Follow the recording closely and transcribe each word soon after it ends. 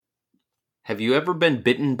Have you ever been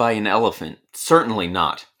bitten by an elephant? Certainly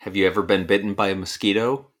not. Have you ever been bitten by a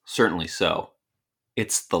mosquito? Certainly so.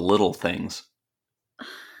 It's the little things.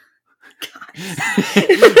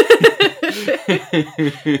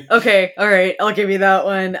 Okay, alright, I'll give you that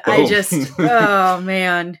one. Boom. Oh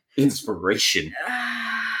man. Inspiration.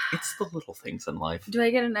 It's the little things in life. Do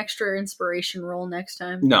I get an extra inspiration roll next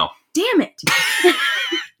time? No. Damn it!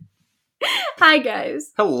 Hi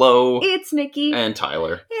guys. Hello. It's Nikki. And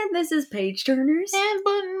Tyler. And this is Page Turners. And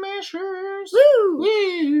Button Mashers. Woo!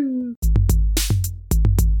 Woo!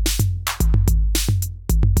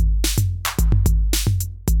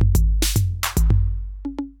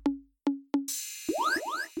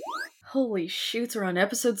 Holy shoots, we're on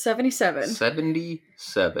episode 77.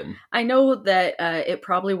 77. I know that it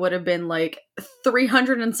probably would have been like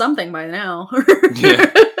 300 and something by now.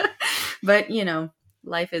 Yeah. But, you know,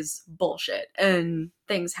 life is bullshit and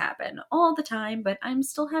things happen all the time, but I'm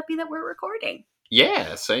still happy that we're recording.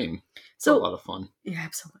 Yeah, same. It's a lot of fun. Yeah,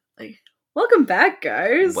 absolutely. Welcome back,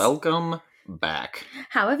 guys. Welcome back.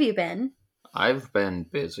 How have you been? I've been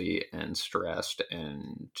busy and stressed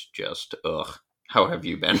and just, ugh. How have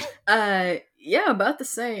you been? Yeah, about the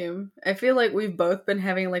same. I feel like we've both been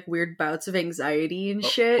having like weird bouts of anxiety and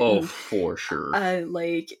shit. Oh, and, for sure.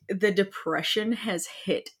 Like the depression has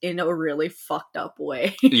hit in a really fucked up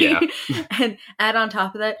way. Yeah. And add on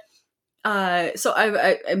top of that, so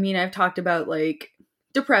I've talked about like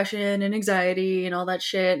depression and anxiety and all that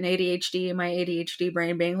shit and ADHD and my ADHD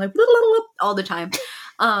brain being like all the time.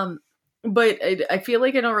 But I feel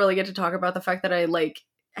like I don't really get to talk about the fact that I like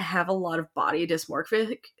have a lot of body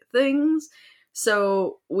dysmorphic things.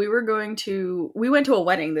 So we went to a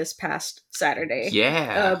wedding this past Saturday.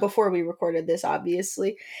 Yeah. Before we recorded this,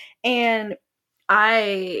 obviously. And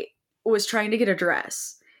I was trying to get a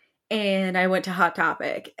dress. And I went to Hot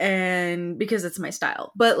Topic. And because it's my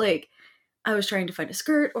style. But like, I was trying to find a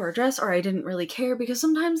skirt or a dress, or I didn't really care because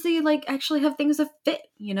sometimes they like actually have things that fit,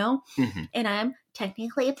 you know? Mm-hmm. And I'm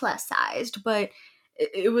technically plus sized, but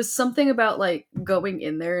it was something about like going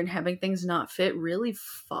in there and having things not fit really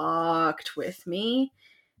fucked with me.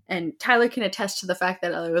 And Tyler can attest to the fact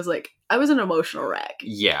that I was an emotional wreck.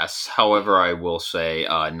 Yes. However, I will say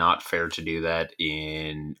not fair to do that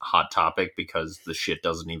in Hot Topic because the shit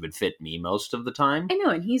doesn't even fit me most of the time. I know,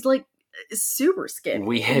 and he's like super skinny.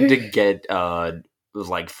 We had to get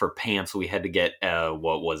like for pants, we had to get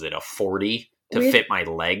what was it, a 40 to fit my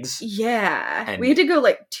legs. Yeah. And we had to go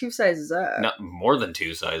like 2 sizes up. Not more than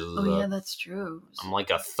 2 sizes up. Oh yeah, that's true. I'm like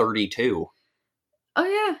a 32.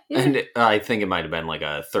 Oh yeah. And I think it might have been like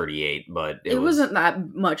a 38, but it wasn't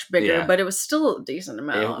that much bigger, yeah. But it was still a decent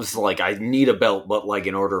amount. It was like, I need a belt, but like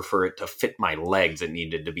in order for it to fit my legs, it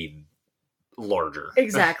needed to be larger.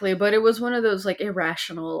 Exactly, but it was one of those like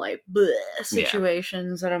irrational like bleh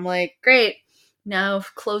situations that I'm like, great. Now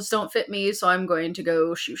clothes don't fit me, so I'm going to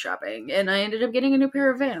go shoe shopping. And I ended up getting a new pair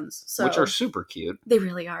of Vans. So which are super cute. They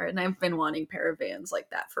really are, and I've been wanting a pair of Vans like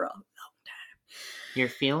that for a long time. Your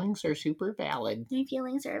feelings are super valid. My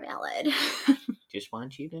feelings are valid. Just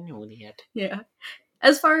want you to know that. Yeah.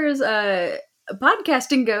 As far as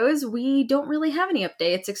podcasting goes, we don't really have any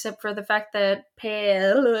updates except for the fact that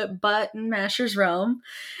Button Mashers Realm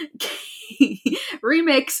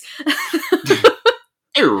remix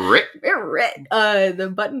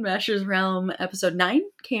the Button Mashers Realm episode 9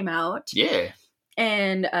 came out. Yeah.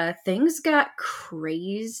 And things got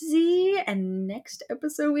crazy, and next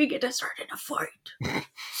episode we get to start in a fight.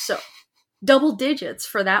 So, double digits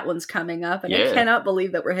for that one's coming up, and I cannot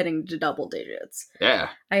believe that we're heading to double digits. Yeah.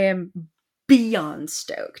 I am beyond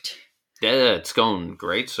stoked. Yeah, it's going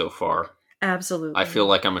great so far. Absolutely. I feel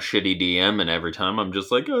like I'm a shitty DM, and every time I'm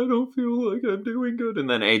just like, I don't feel like I'm doing good. And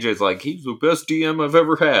then AJ's like, he's the best DM I've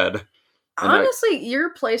ever had. And honestly,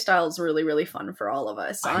 your playstyle is really, really fun for all of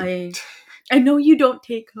us. I know you don't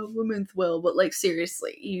take compliments well, but like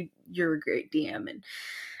seriously, you're a great DM, and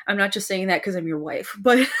I'm not just saying that because I'm your wife,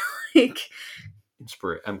 but like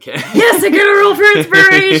I'm kidding. Yes, I get a roll for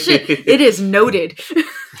inspiration. It is noted.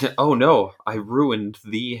 Oh no, I ruined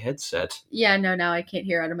the headset. Yeah, no, now I can't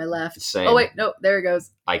hear out of my left. Same. Oh wait, no, there it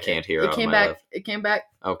goes. I can't hear out of my left. It came back.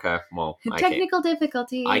 Okay, well, technical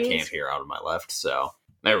difficulties. I can't hear out of my left, so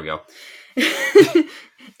there we go. If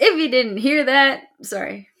you didn't hear that,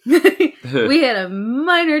 sorry. We had a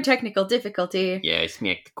minor technical difficulty. Yeah, I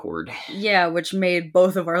smacked the cord. Yeah, which made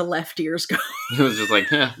both of our left ears go. It was just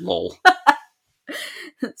like, lol.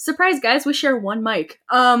 Surprise, guys, we share one mic.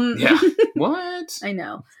 Yeah. What? I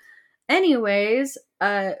know. Anyways,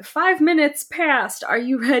 5 minutes passed. Are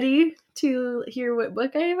you ready to hear what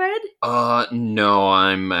book I read? No,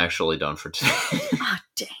 I'm actually done for today. Ah,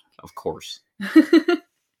 dang. Of course.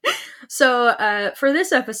 So for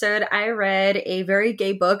this episode, I read a very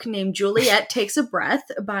gay book named Juliet Takes a Breath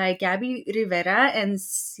by Gabby Rivera and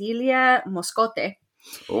Celia Moscote.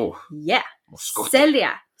 Oh, Yeah. Moscote.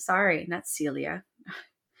 Celia. Sorry, not Celia.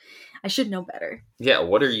 I should know better. Yeah,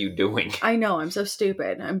 what are you doing? I know, I'm so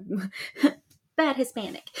stupid. I'm bad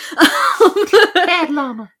Hispanic. Bad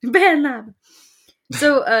llama. Bad llama.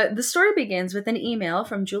 So the story begins with an email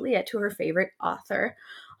from Juliet to her favorite author,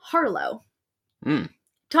 Harlow,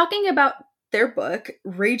 talking about their book,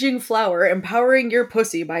 Raging Flower, Empowering Your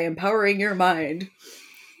Pussy by Empowering Your Mind.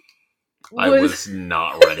 I was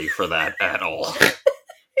not ready for that at all. I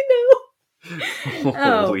know.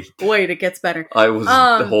 Holy. Oh, wait, it gets better. I was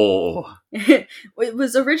It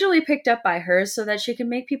was originally picked up by her so that she can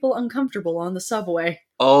make people uncomfortable on the subway.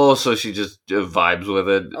 Oh, so she just vibes with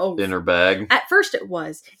it in her bag? At first it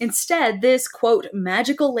was. Instead, this, quote,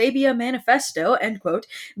 magical labia manifesto, end quote,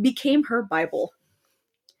 became her Bible.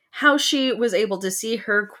 How she was able to see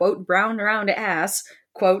her, quote, brown round ass,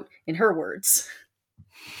 quote, in her words.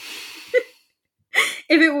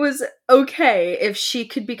 If it was okay if she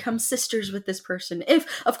could become sisters with this person. If,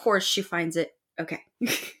 of course, she finds it okay.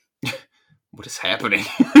 What is happening?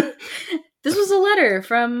 This was a letter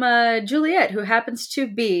from Juliet, who happens to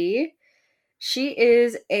be...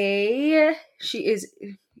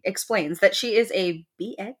 explains that she is a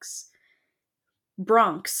BX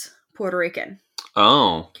Bronx Puerto Rican.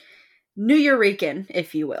 Oh. Nuyorican,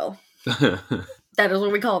 if you will. That is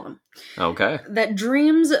what we call them. Okay. That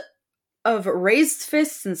dreams of raised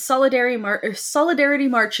fists and solidarity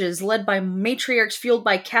marches led by matriarchs fueled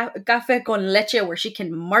by café con leche, where she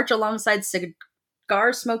can march alongside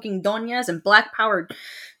cigar-smoking doñas and black-powered,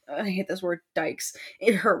 I hate this word, dykes,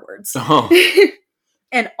 in her words. Oh.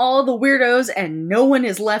 And all the weirdos, and no one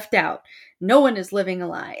is left out. No one is living a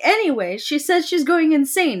lie. Anyway, she says she's going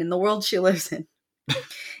insane in the world she lives in.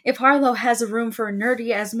 If Harlow has a room for a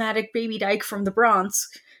nerdy, asthmatic baby dyke from the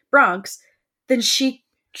Bronx, then she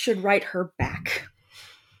should write her back.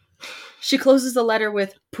 She closes the letter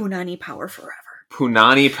with Punani power forever.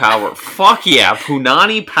 Punani power. Fuck yeah,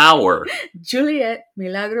 Punani power. Juliet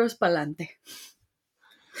Milagros Palante.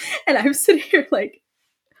 And I'm sitting here like,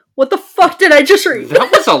 what the fuck did I just read? That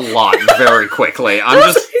was a lot very quickly.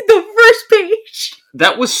 The first page.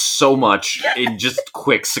 That was so much in just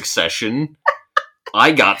quick succession.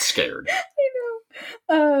 I got scared. I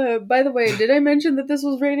know. By the way, did I mention that this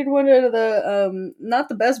was rated one of the not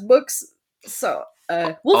the best books? So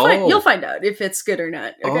you'll find out if it's good or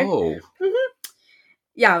not. Okay. Oh. Mm-hmm.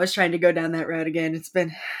 Yeah, I was trying to go down that route again. It's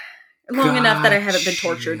been long enough that I haven't been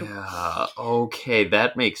tortured. Yeah. Okay,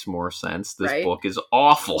 that makes more sense. This Right? book is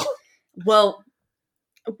awful. Well,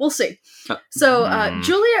 we'll see. So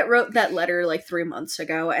Juliet wrote that letter like 3 months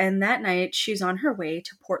ago, and that night she's on her way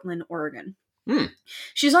to Portland, Oregon.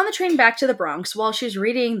 She's on the train back to the Bronx while she's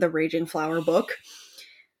reading the Raging Flower book.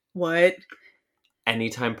 What?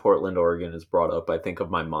 Anytime Portland, Oregon is brought up, I think of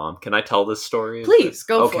my mom. Can I tell this story? Please,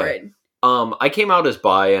 go for it. I came out as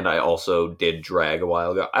bi, and I also did drag a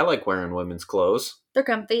while ago. I like wearing women's clothes. They're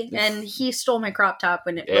comfy, and he stole my crop top,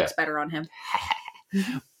 and it looks better on him.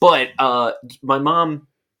 But my mom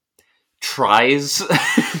tries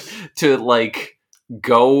to, like,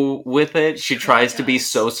 go with it. She tries to be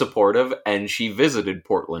so supportive, and she visited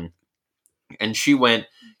Portland. And she went,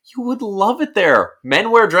 you would love it there. Men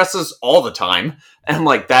wear dresses all the time. And I'm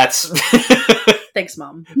like, that's... Thanks,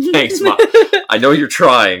 Mom. Thanks, Mom. I know you're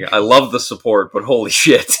trying. I love the support, but holy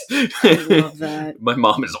shit. I love that. My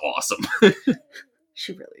mom is awesome.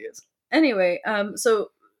 She really is. Anyway,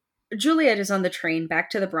 so Juliet is on the train back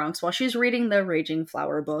to the Bronx while she's reading the Raging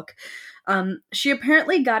Flower book. She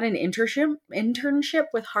apparently got an internship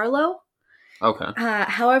with Harlow. Okay.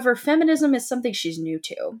 However, feminism is something she's new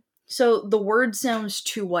to. So the word sounds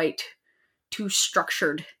too white, too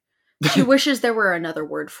structured. She wishes there were another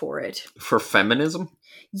word for it. For feminism?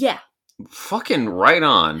 Yeah. Fucking right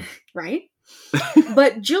on. Right?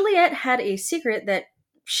 But Juliet had a secret that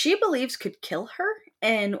she believes could kill her,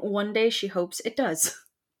 and one day she hopes it does.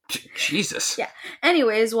 Jesus. Yeah.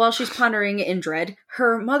 Anyways, while she's pondering in dread,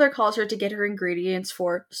 her mother calls her to get her ingredients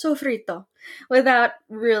for sofrito without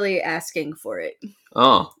really asking for it.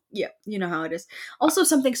 Oh. Yeah, you know how it is. Also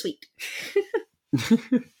something sweet.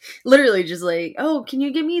 Literally just like, oh, can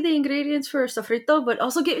you give me the ingredients for sofrito, but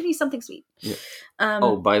also give me something sweet. Yeah.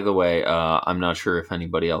 By the way, I'm not sure if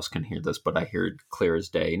anybody else can hear this, but I hear it clear as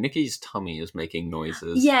day. Nikki's tummy is making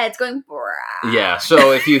noises. Yeah, it's going... Yeah,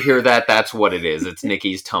 so if you hear that, that's what it is. It's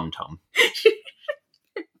Nikki's tum-tum.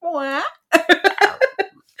 What?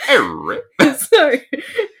 Sorry. Sorry.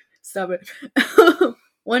 Stop it.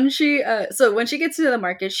 When she gets to the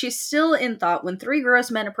market, she's still in thought when 3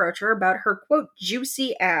 gross men approach her about her quote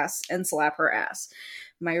juicy ass and slap her ass.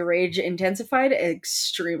 My rage intensified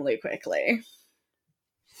extremely quickly.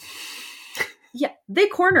 Yeah, they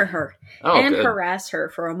corner her and good. harass her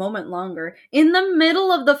for a moment longer in the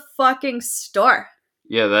middle of the fucking store.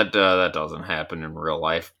 Yeah, that doesn't happen in real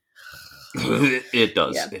life. It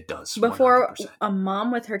does. Yeah. It does. Before 100%. a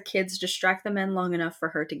mom with her kids distract the men long enough for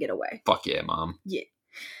her to get away. Fuck yeah, Mom. Yeah.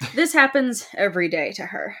 This happens every day to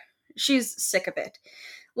her. She's sick of it.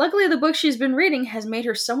 Luckily, the book she's been reading has made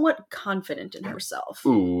her somewhat confident in herself.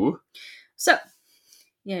 Ooh. So,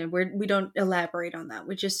 yeah, we don't elaborate on that.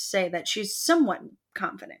 We just say that she's somewhat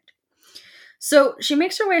confident. So, she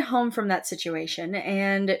makes her way home from that situation,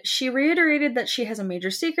 and she reiterated that she has a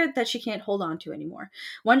major secret that she can't hold on to anymore.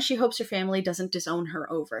 One she hopes her family doesn't disown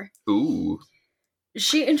her over. Ooh.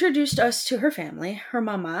 She introduced us to her family, her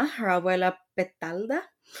mama, her abuela Petalda,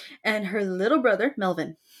 and her little brother,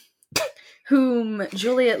 Melvin, whom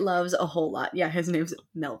Juliet loves a whole lot. Yeah, his name's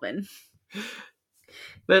Melvin.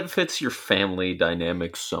 That fits your family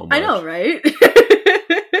dynamic so much. I know, right?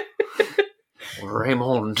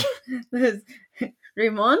 Raymond. There's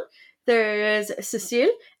Raymond, there's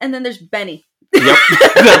Cecile, and then there's Benny. Yep,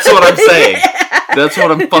 that's what I'm saying. That's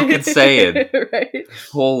what I'm fucking saying. Right.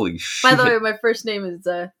 Holy shit. By the way, my first name is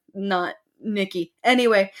not Nikki.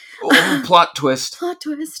 Anyway. Oh, plot twist. Plot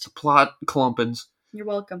twist. Plot clumpins. You're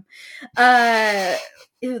welcome.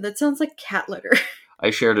 Ew, that sounds like cat litter. I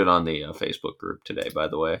shared it on the Facebook group today, by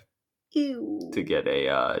the way. Ew. To get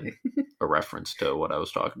a reference to what I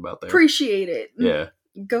was talking about there. Appreciate it. Yeah.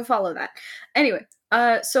 Go follow that. Anyway,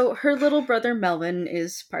 so her little brother Melvin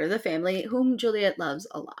is part of the family, whom Juliet loves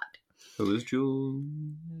a lot. Who is Juliet?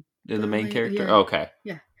 The main character? Yeah. Okay.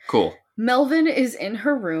 Yeah. Cool. Melvin is in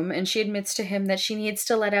her room, and she admits to him that she needs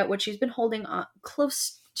to let out what she's been holding on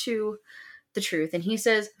close to the truth. And he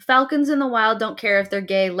says, "Falcons in the wild don't care if they're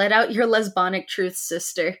gay. Let out your lesbonic truth,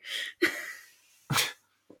 sister."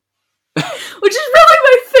 Which is probably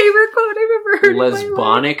my favorite quote I've ever heard.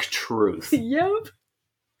 Lesbonic truth. Yep.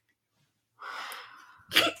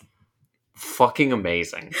 Fucking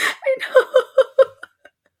amazing. I know.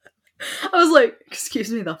 I was like,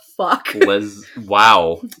 excuse me, the fuck?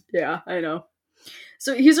 Wow. Yeah, I know.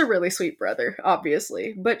 So he's a really sweet brother,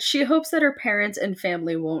 obviously, but she hopes that her parents and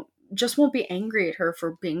family won't be angry at her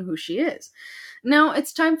for being who she is. Now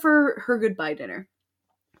it's time for her goodbye dinner.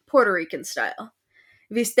 Puerto Rican style.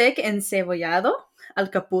 Bistec encebollado,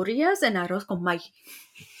 alcapurrias, and arroz con maíz.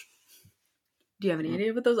 Do you have any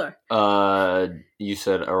idea what those are? You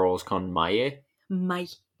said arroz con maíz?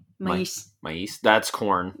 Maíz. Maíz. That's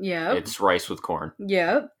corn. Yeah. It's rice with corn.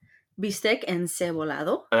 Yep. Bistec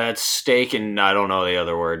encebollado. That's steak and I don't know the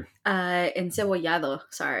other word. Encebollado,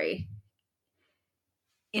 sorry.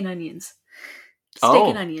 In onions. Steak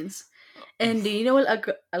and onions. And do you know what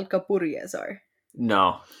alcapurrias are?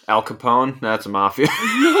 No. Al Capone? That's a mafia.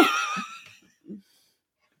 No.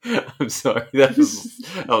 I'm sorry. That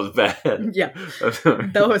was bad. Yeah. I'm sorry.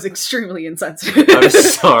 That was extremely insensitive. I'm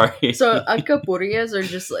sorry. So alcapurrias are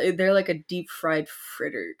just they're like a deep fried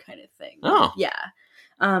fritter kind of thing. Oh. Yeah.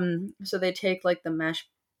 So they take like the mashed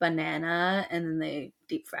banana and then they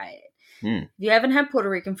deep fry it. If you haven't had Puerto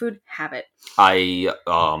Rican food, have it. I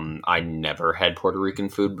never had Puerto Rican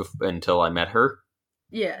food until I met her.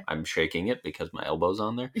 Yeah. I'm shaking it because my elbow's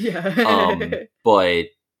on there. Yeah. But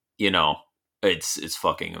you know, it's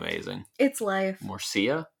fucking amazing. It's life.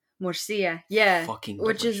 Morcilla? Yeah. Fucking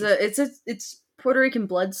which delicious. is it's Puerto Rican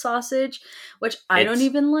blood sausage, which I don't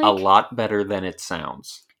even like. A lot better than it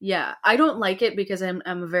sounds. Yeah, I don't like it because I'm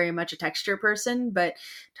a very much a texture person, but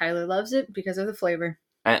Tyler loves it because of the flavor.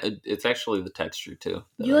 It's actually the texture too.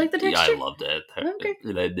 You like the texture? Yeah, I loved it. Okay.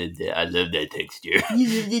 I love that texture. I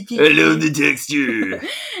love the texture.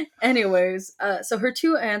 Anyways, so her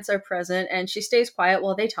 2 aunts are present, and she stays quiet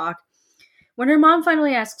while they talk. When her mom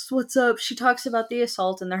finally asks what's up, she talks about the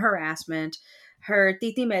assault and the harassment. Her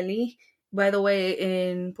Titi Meli, by the way,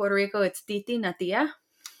 in Puerto Rico, it's Titi Natia.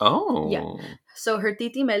 Oh. Yeah. So her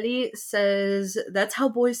Titi Meli says, that's how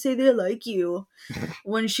boys say they like you.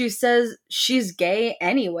 When she says she's gay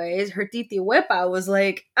anyways, her Titi Huepa was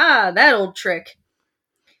like, that old trick.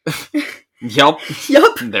 Yup.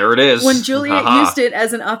 There it is. When Juliet used it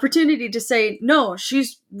as an opportunity to say, no,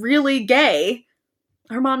 she's really gay,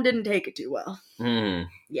 her mom didn't take it too well.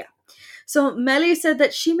 Yeah. So Melly said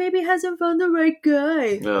that she maybe hasn't found the right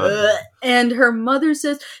guy. And her mother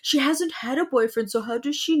says she hasn't had a boyfriend, so how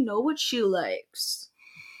does she know what she likes?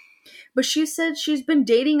 But she said she's been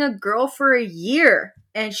dating a girl for a year,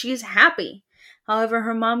 and she's happy. However,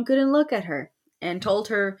 her mom couldn't look at her. and told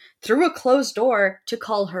her through a closed door to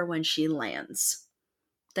call her when she lands.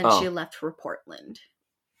 Then she left for Portland.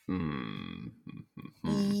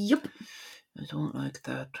 Yep. I don't like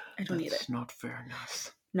that. I don't either. That's not fair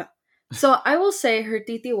enough. No. So I will say her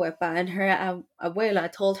Titi Huepa and her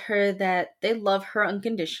abuela told her that they love her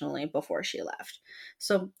unconditionally before she left.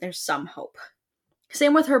 So there's some hope.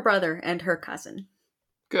 Same with her brother and her cousin.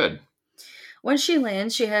 Good. When she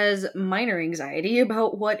lands, she has minor anxiety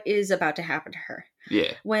about what is about to happen to her.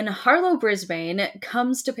 Yeah. When Harlow Brisbane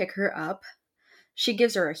comes to pick her up, she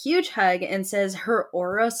gives her a huge hug and says her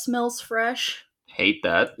aura smells fresh. Hate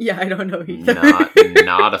that. Yeah, I don't know either.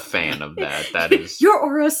 Not a fan of that. That is... Your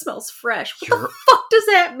aura smells fresh. What the fuck does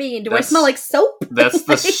that mean? Do I smell like soap? That's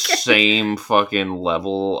the same fucking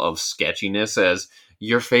level of sketchiness as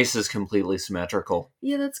your face is completely symmetrical.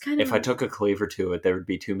 Yeah, that's kind of... If I took a cleaver to it, there would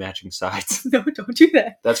be 2 matching sides. No, don't do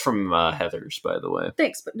that. That's from Heather's, by the way.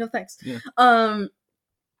 Thanks, but no thanks. Yeah.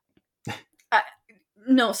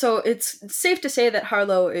 No, so it's safe to say that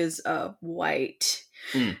Harlow is white.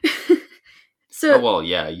 So, well,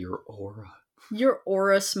 yeah, your aura. Your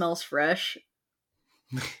aura smells fresh.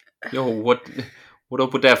 Yo, what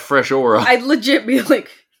up with that fresh aura? I'd legit be like,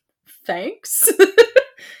 thanks.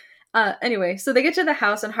 Anyway, so they get to the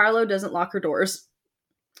house and Harlow doesn't lock her doors.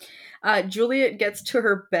 Juliet gets to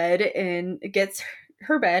her bed and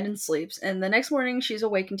sleeps, and the next morning she's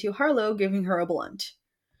awakened to Harlow giving her a blunt.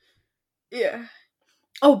 Yeah.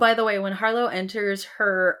 Oh, by the way, when Harlow enters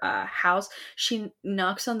her house, she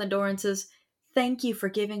knocks on the door and says, "Thank you for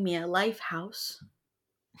giving me a life house."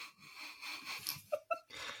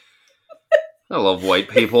 I love white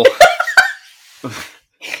people.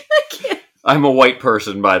 I can't. I'm a white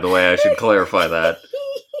person, by the way. I should clarify that.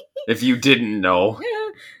 If you didn't know. Yeah.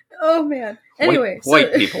 Oh, man. Anyway.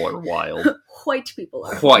 White people are wild. White people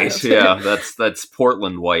are white, wild. Yeah. That's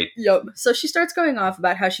Portland white. Yep. So she starts going off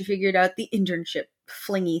about how she figured out the internship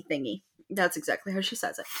flingy thingy. That's exactly how she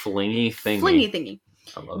says it. Flingy thingy. Flingy thingy.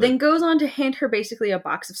 I love Then it. goes on to hand her basically a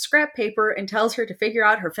box of scrap paper and tells her to figure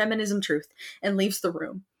out her feminism truth and leaves the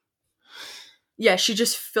room. Yeah, she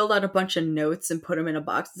just filled out a bunch of notes and put them in a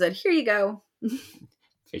box and said, "Here you go.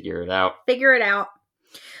 Figure it out. Figure it out."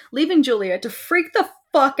 Leaving Juliet to freak the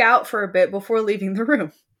fuck out for a bit before leaving the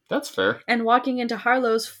room. That's fair. And walking into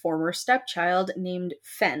Harlow's former stepchild named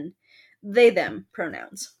Fen. They, them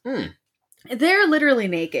pronouns. They're literally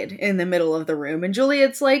naked in the middle of the room, and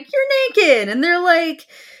Juliet's like, "You're naked!" And they're like,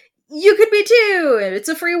 "You could be too! It's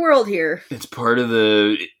a free world here." It's part of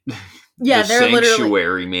the... Yeah, they're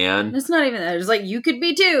sanctuary, man. It's not even that. It's like, "You could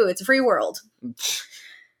be too. It's a free world."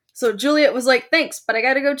 So Juliet was like, "Thanks, but I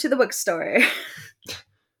gotta go to the bookstore."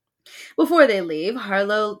 Before they leave,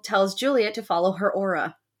 Harlow tells Juliet to follow her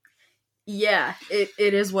aura. Yeah, it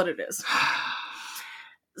is what it is.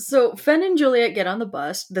 So Fen and Juliet get on the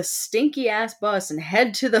bus, the stinky-ass bus, and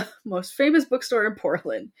head to the most famous bookstore in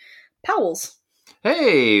Portland, Powell's.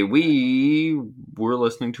 Hey, we were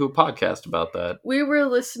listening to a podcast about that. We were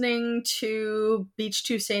listening to Beach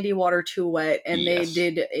Too Sandy, Water Too Wet, and Yes.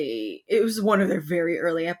 they did it was one of their very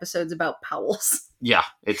early episodes about Powell's. Yeah,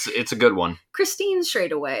 it's a good one. Christine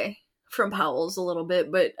strayed away from Powell's a little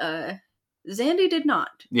bit, but Zandy did not.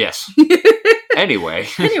 Yes. Anyway.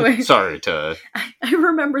 Sorry to... I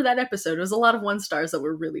remember that episode. It was a lot of 1 stars that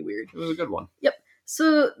were really weird. It was a good one. Yep.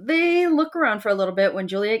 So they look around for a little bit when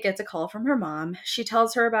Juliet gets a call from her mom. She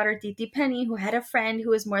tells her about her Titi Penny, who had a friend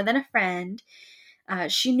who was more than a friend.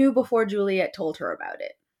 She knew before Juliet told her about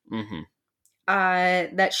it.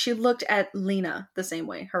 Mm-hmm. That she looked at Lena the same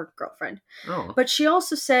way, her girlfriend. Oh. But she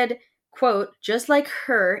also said, quote, "Just like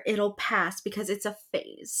her, it'll pass because it's a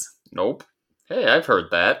phase." Nope. Hey, I've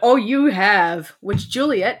heard that. Oh, you have, which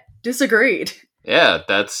Juliet disagreed. Yeah,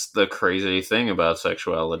 that's the crazy thing about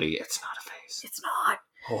sexuality. It's not a phase. It's not.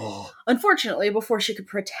 Oh. Unfortunately, before she could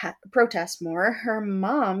protest more, her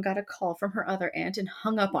mom got a call from her other aunt and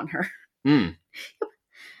hung up on her. Hmm.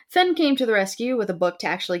 Fen came to the rescue with a book to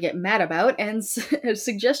actually get mad about and a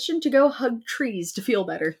suggestion to go hug trees to feel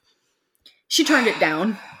better. She turned it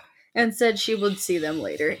down and said she would see them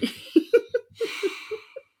later.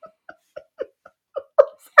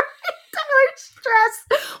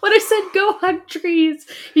 Stress. When I said go hug trees,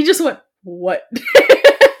 he just went, "What?"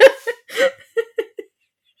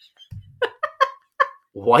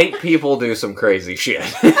 White people do some crazy shit.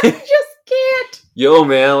 I just can't. Yo,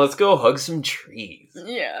 man, let's go hug some trees.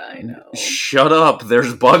 Yeah, I know. Shut up,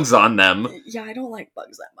 there's bugs on them. Yeah, I don't like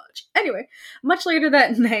bugs that much. Anyway, much later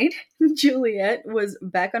that night, Juliet was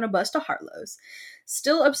back on a bus to Harlow's,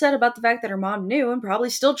 still upset about the fact that her mom knew and probably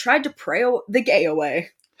still tried to pray the gay away.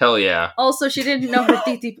 Hell yeah. Also, she didn't know her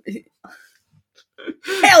Titi...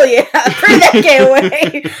 Hell yeah, pray that gay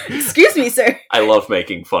away. Excuse me, sir. I love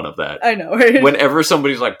making fun of that. I know, right? Whenever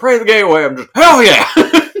somebody's like, pray the gay away, I'm just, hell yeah!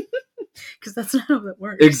 Because that's not how that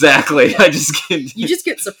works. Exactly. I just get... You just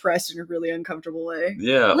get suppressed in a really uncomfortable way.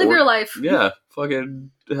 Yeah. Live your life. Yeah. Fucking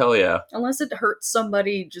hell yeah. Unless it hurts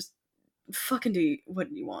somebody, just fucking do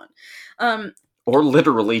what you want. Or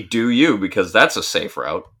literally do you, because that's a safe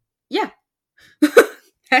route. Yeah.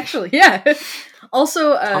 Actually, yeah.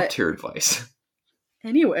 Also, Top tier advice.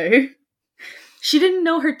 Anyway, she didn't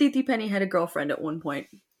know her Titi Penny had a girlfriend at one point.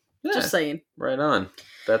 Yeah, Just saying. right on.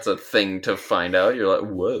 That's a thing to find out. You're like,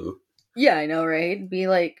 whoa. Yeah, I know, right? Be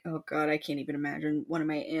like, oh god, I can't even imagine one of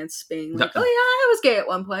my aunts being like, oh yeah, I was gay at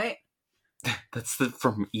one point. That's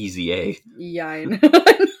from Easy A. Yeah, I know.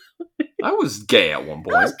 I was gay at one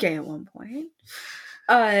point. I was gay at one point.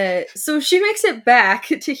 So she makes it back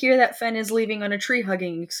to hear that Fen is leaving on a tree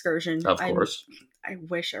hugging excursion. Of course. I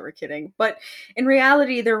wish I were kidding. But in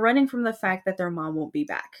reality, they're running from the fact that their mom won't be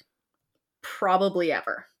back. Probably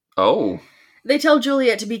ever. Oh. They tell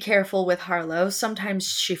Juliet to be careful with Harlow. Sometimes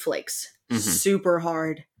she flakes. Mhm. Super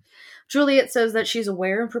hard. Juliet says that she's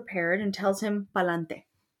aware and prepared and tells him pa'lante.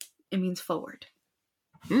 It means forward.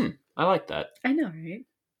 I like that. I know, right?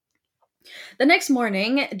 The next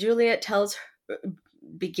morning, Juliet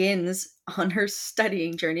begins on her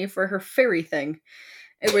studying journey for her fairy thing.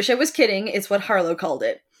 I wish I was kidding. It's what Harlow called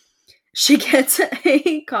it. She gets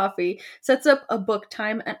a coffee, sets up a book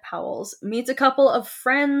time at Powell's, meets a couple of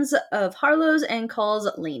friends of Harlow's, and calls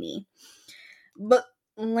Lainey. But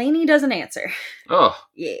Lainey doesn't answer. Oh.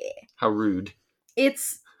 Yeah. How rude.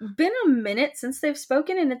 It's been a minute since they've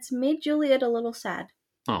spoken, and it's made Juliet a little sad.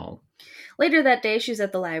 Oh. Later that day, she's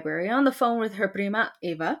at the library on the phone with her prima,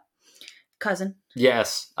 Eva. Cousin.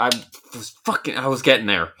 Yes. I was getting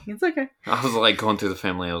there. It's okay. I was like going through the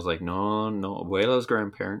family. I was like, no, Abuela's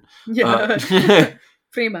grandparent. Yeah.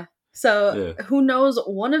 Prima. So, Yeah. who knows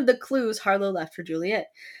one of the clues Harlow left for Juliet?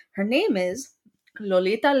 Her name is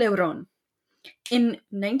Lolita Lebron. In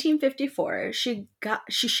 1954, she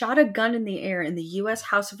shot a gun in the air in the U.S.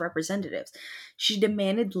 House of Representatives. She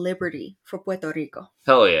demanded liberty for Puerto Rico.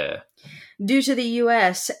 Hell yeah. Due to the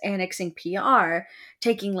U.S. annexing PR,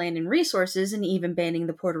 taking land and resources, and even banning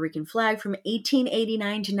the Puerto Rican flag from 1889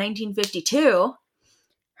 to 1952,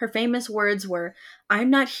 her famous words were, "I'm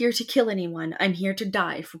not here to kill anyone. I'm here to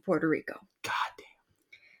die for Puerto Rico." God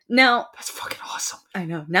damn. Now, That's fucking awesome. I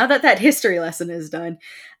know. Now that history lesson is done,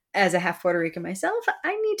 as a half Puerto Rican myself,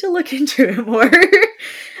 I need to look into it more.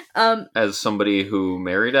 As somebody who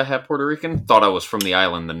married a half Puerto Rican, thought I was from the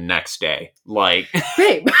island the next day. Like,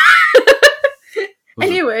 Babe.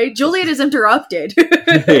 Anyway, Juliet is interrupted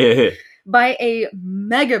by a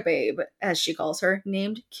mega babe, as she calls her,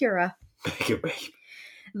 named Kira, Mega babe.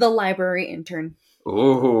 the library intern.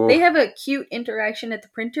 Ooh. They have a cute interaction at the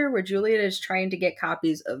printer where Juliet is trying to get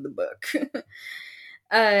copies of the book.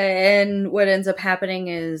 And what ends up happening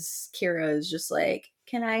is Kira is just like,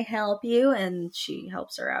 "Can I help you?" And she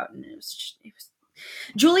helps her out, and it was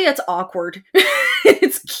Juliet's awkward.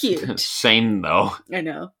 It's cute. Same though. I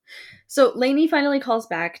know. So Lainey finally calls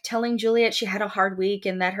back, telling Juliet she had a hard week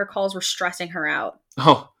and that her calls were stressing her out.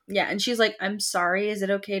 Oh. Yeah, and she's like, "I'm sorry, is it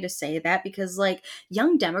okay to say that? Because, like,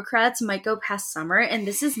 young Democrats might go past summer, and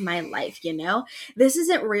this is my life, you know? This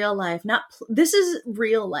isn't real life, this is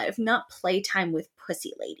real life, not playtime with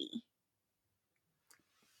pussy lady."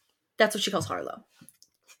 That's what she calls Harlow.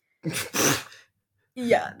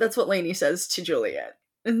 Yeah, that's what Lainey says to Juliet.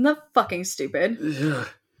 Isn't that fucking stupid?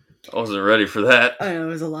 I wasn't ready for that. I know, it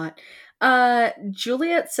was a lot.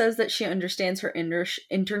 Juliet says that she understands her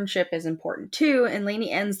internship is important too, and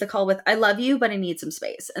Lainey ends the call with, "I love you, but I need some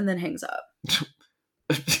space," and then hangs up.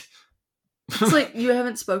 It's like, you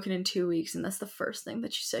haven't spoken in 2 weeks, and that's the first thing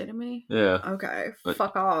that you say to me? Yeah. Okay, But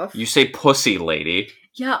fuck off. You say pussy lady.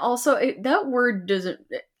 Yeah, also, that word doesn't...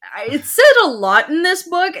 It said a lot in this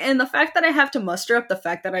book, and the fact that I have to muster up the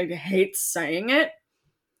fact that I hate saying it...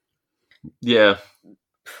 Yeah.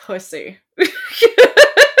 Pussy.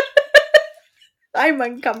 I'm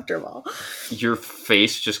uncomfortable. Your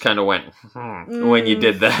face just kind of went when you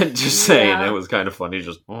did that. Just saying, Yeah. it was kind of funny.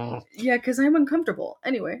 Just Yeah, because I'm uncomfortable.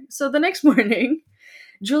 Anyway, so the next morning,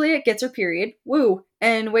 Juliet gets her period, woo,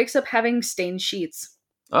 and wakes up having stained sheets.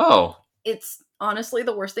 Oh, It's honestly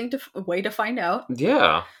the worst way to find out.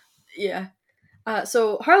 yeah. Yeah.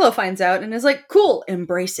 So Harlow finds out and is like, "Cool,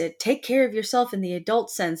 embrace it. Take care of yourself in the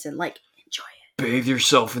adult sense and, like, enjoy it." Bathe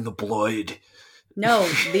yourself in the blood. No,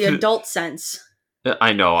 the adult sense.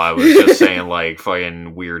 I know. I was just saying like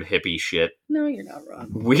fucking weird hippie shit. No, you're not wrong.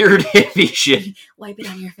 Weird hippie shit. Wipe it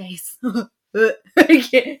on your face. I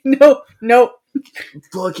can't. No,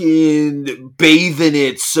 Fucking bathe in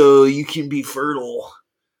it so you can be fertile.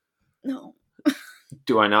 No.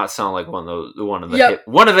 Do I not sound like one of the Yep.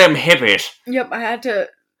 one of them hippies? Yep, I had to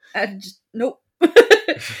just, nope.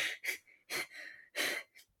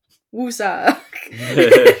 Woosah.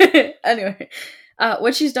 Anyway,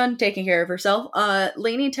 when she's done taking care of herself,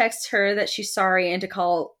 Lainey texts her that she's sorry and to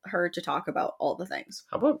call her to talk about all the things.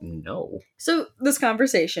 How about no? So this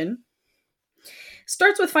conversation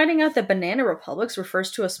starts with finding out that Banana Republics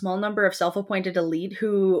refers to a small number of self-appointed elite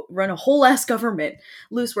who run a whole ass government.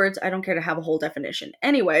 Loose words, I don't care to have a whole definition.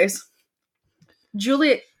 Anyways,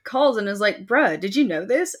 Juliet calls and is like, bruh, did you know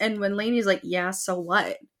this? And when Lainey's like, yeah, so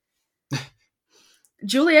what?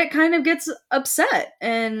 Juliet kind of gets upset,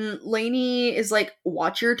 and Lainey is like,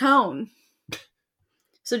 watch your tone.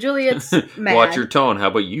 So Juliet's mad. Watch your tone. How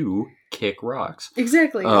about you kick rocks?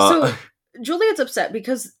 Exactly. So Juliet's upset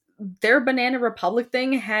because their Banana Republic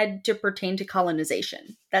thing had to pertain to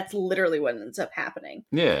colonization. That's literally what ends up happening.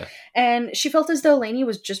 Yeah. And she felt as though Lainey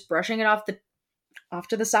was just brushing it off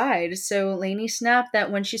to the side. So Lainey snapped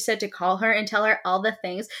that when she said to call her and tell her all the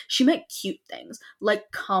things, she meant cute things,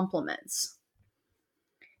 like compliments.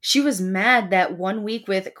 She was mad that 1 week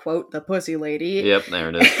with, quote, the pussy lady. Yep, there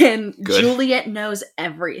it is. And Good. Juliet knows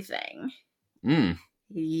everything.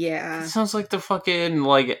 Yeah. That sounds like the fucking,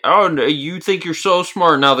 like, oh, you think you're so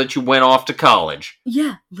smart now that you went off to college.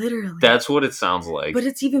 Yeah, literally. That's what it sounds like. But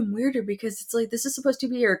it's even weirder because it's like, this is supposed to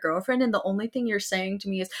be your girlfriend, and the only thing you're saying to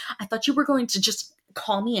me is, I thought you were going to just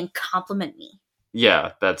call me and compliment me.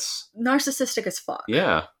 Yeah, that's... narcissistic as fuck.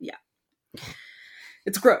 Yeah. Yeah.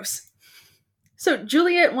 It's gross. So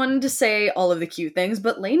Juliet wanted to say all of the cute things,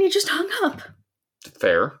 but Lainey just hung up.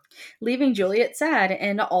 Fair. Leaving Juliet sad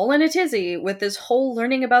and all in a tizzy with this whole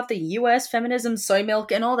learning about the US, feminism, soy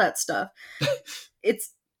milk, and all that stuff.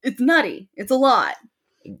 It's nutty. It's a lot.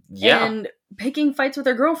 Yeah. And picking fights with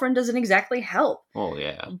her girlfriend doesn't exactly help. Oh,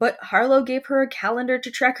 yeah. But Harlow gave her a calendar to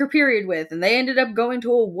track her period with, and they ended up going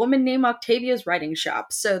to a woman named Octavia's writing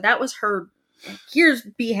shop. So that was her, here's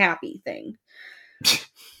be happy thing.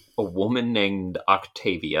 A woman named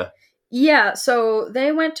Octavia. Yeah, so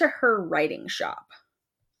they went to her writing shop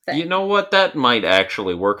thing. You know what? That might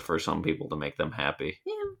actually work for some people to make them happy.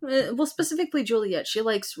 Yeah, well, specifically Juliet. She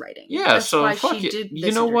likes writing. Yeah, That's so why fuck she it. did You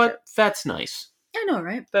this know what? internship. That's nice. I know,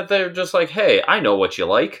 right? That they're just like, hey, I know what you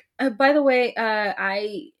like. By the way,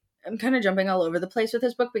 I'm kind of jumping all over the place with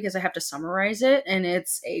this book because I have to summarize it, and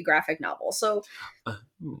it's a graphic novel. So,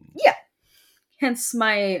 yeah. Hence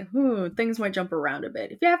my, things might jump around a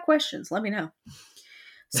bit. If you have questions, let me know.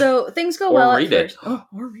 So, things go well at first. Oh,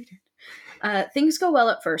 or read it. Things go well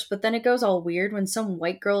at first, but then it goes all weird when some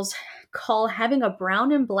white girls call having a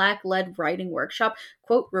brown and black led writing workshop,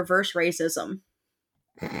 quote, reverse racism.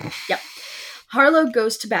 Yep. Harlow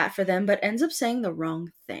goes to bat for them, but ends up saying the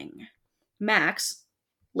wrong thing. Max,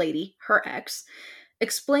 lady, her ex,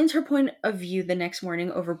 explains her point of view the next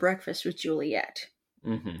morning over breakfast with Juliet.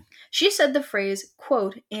 Mm-hmm. She said the phrase,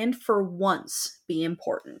 quote, and for once be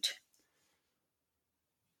important.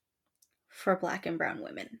 For black and brown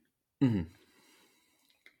women. Mm-hmm.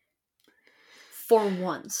 For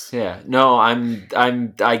once. Yeah. No,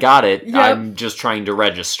 I got it. Yep. I'm just trying to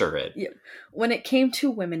register it. Yep. When it came to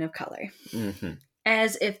women of color. Mm-hmm.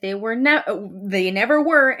 As if they were they never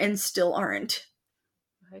were and still aren't.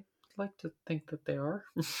 I'd like to think that they are.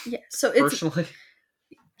 Yeah. So it's personally.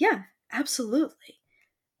 Yeah, absolutely.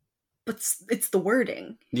 But it's the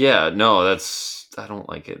wording. Yeah, no, I don't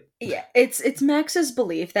like it. Yeah, it's Max's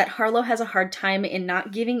belief that Harlow has a hard time in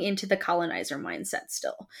not giving into the colonizer mindset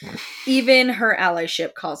still. Even her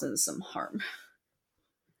allyship causes some harm.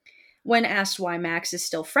 When asked why Max is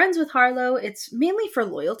still friends with Harlow, it's mainly for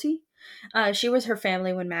loyalty. She was her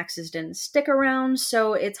family when Max's didn't stick around,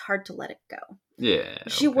 so it's hard to let it go. Yeah.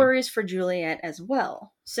 She worries for Juliet as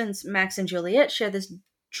well, since Max and Juliet share this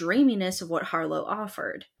dreaminess of what Harlow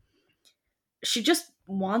offered. She just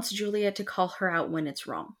wants Juliet to call her out when it's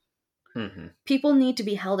wrong. Mm-hmm. People need to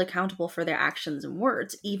be held accountable for their actions and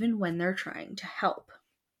words, even when they're trying to help.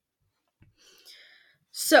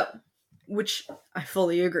 So, which I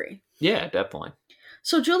fully agree. Yeah, definitely.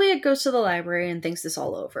 So Juliet goes to the library and thinks this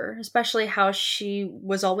all over, especially how she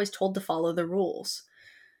was always told to follow the rules.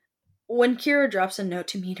 When Kira drops a note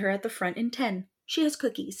to meet her at the front in 10, she has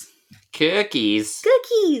cookies. Cookies!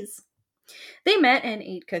 Cookies! They met and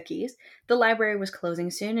ate cookies. The library was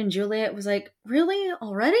closing soon, and Juliet was like, really?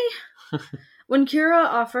 Already? When Kira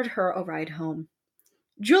offered her a ride home.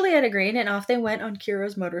 Juliet agreed, and off they went on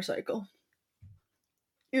Kira's motorcycle.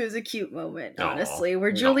 It was a cute moment, honestly,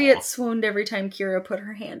 where Juliet swooned every time Kira put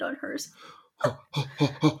her hand on hers.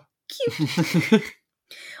 Cute.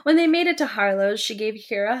 When they made it to Harlow's, she gave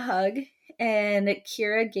Kira a hug, and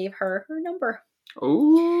Kira gave her her number.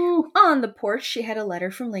 Ooh. On the porch, she had a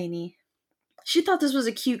letter from Lainey. She thought this was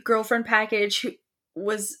a cute girlfriend package, who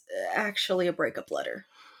was actually a breakup letter.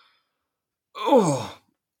 Oh.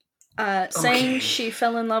 Saying Okay. she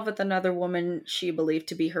fell in love with another woman she believed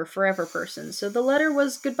to be her forever person. So the letter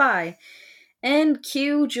was goodbye. And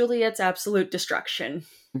cue Juliet's absolute destruction.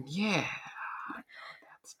 Yeah. No,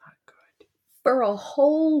 that's not good. For a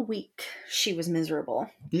whole week, she was miserable.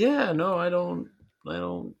 Yeah, no, I don't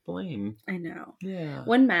blame. I know. Yeah.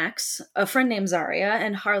 When Max, a friend named Zaria,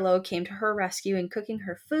 and Harlow came to her rescue and cooking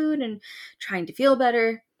her food and trying to feel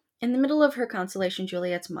better, in the middle of her consolation,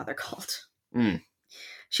 Juliet's mother called.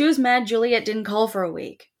 She was mad Juliet didn't call for a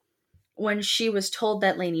week. When she was told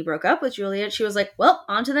that Lainey broke up with Juliet, she was like, well,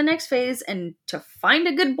 on to the next phase and to find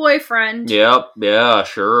a good boyfriend. Yep, yeah,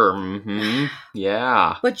 sure. Mm-hmm.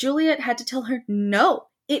 Yeah. But Juliet had to tell her, no,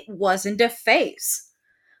 it wasn't a phase.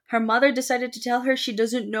 Her mother decided to tell her she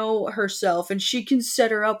doesn't know herself and she can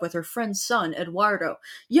set her up with her friend's son, Eduardo.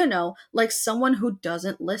 You know, like someone who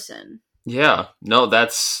doesn't listen. Yeah. No,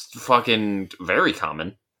 that's fucking very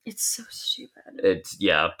common. It's so stupid. It's,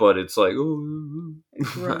 yeah, but it's like, ooh.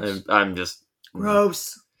 Gross. I'm just...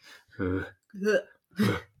 Gross.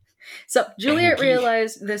 So Juliet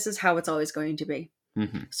realized this is how it's always going to be.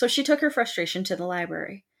 Mm-hmm. So she took her frustration to the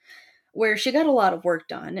library, where she got a lot of work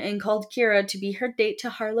done and called Kira to be her date to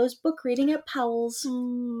Harlow's book reading at Powell's.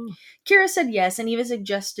 Kira said yes and even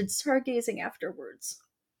suggested stargazing afterwards.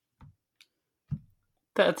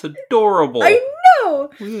 That's adorable. I know!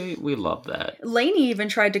 We love that. Lainey even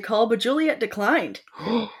tried to call, but Juliet declined.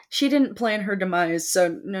 She didn't plan her demise,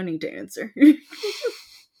 so no need to answer.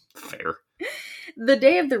 Fair. The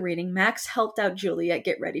day of the reading, Max helped out Juliet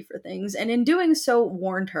get ready for things, and in doing so,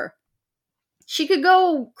 warned her. She could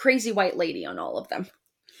go crazy white lady on all of them.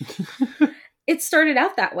 It started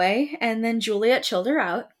out that way, and then Juliet chilled her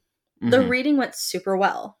out. The reading went super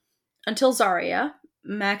well. Until Zaria,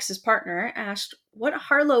 Max's partner, asked what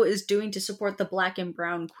Harlow is doing to support the black and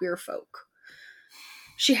brown queer folk.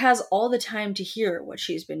 She has all the time to hear what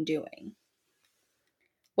she's been doing.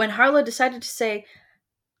 When Harlow decided to say,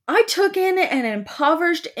 I took in an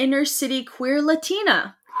impoverished inner city queer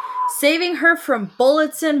Latina, saving her from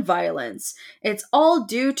bullets and violence. It's all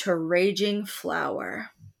due to Raging Flower.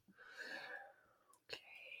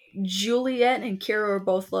 Juliet and Kira were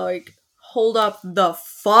both like, hold up the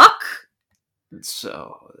fuck?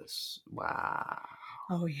 So, wow.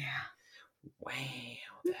 Oh, yeah. Wow,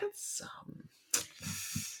 that's,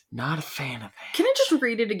 not a fan of that. Can I just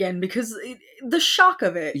read it again? Because the shock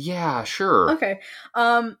of it. Yeah, sure. Okay.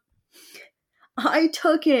 I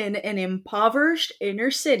took in an impoverished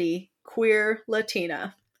inner city queer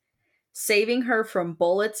Latina, saving her from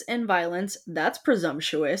bullets and violence. That's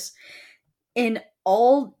presumptuous. It's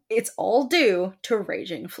all due to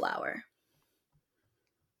Raging Flower.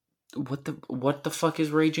 What the fuck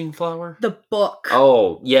is Raging Flower? The book.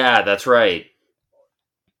 Oh, yeah, that's right.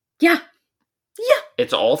 Yeah.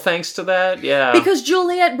 It's all thanks to that? Yeah. Because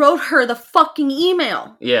Juliet wrote her the fucking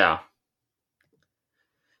email. Yeah.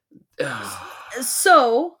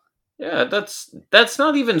 So... Yeah, that's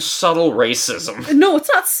not even subtle racism. No, it's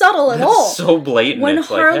not subtle at all. It's so blatant. When it's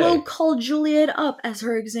Harlow like, hey. called Juliet up as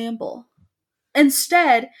her example.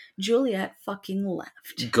 Instead, Juliet fucking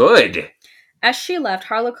left. Good. As she left,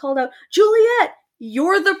 Harlow called out, Juliet,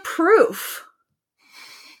 you're the proof.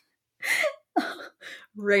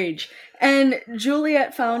 Rage. And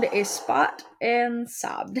Juliet found a spot and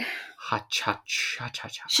sobbed.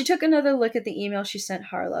 Ha-cha-cha-cha-cha. She took another look at the email she sent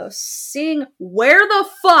Harlow, seeing where the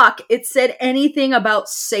fuck it said anything about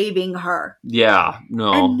saving her. Yeah,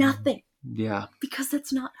 no. And nothing. Yeah. Because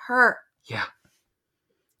that's not her. Yeah.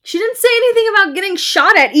 She didn't say anything about getting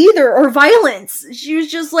shot at either, or violence. She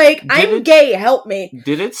was just like, I'm gay, help me.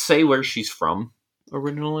 Did it say where she's from,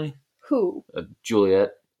 originally? Who?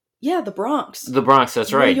 Juliet. Yeah, the Bronx. The Bronx,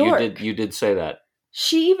 that's right. New York. You did say that.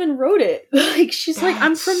 She even wrote it. Like, she's like,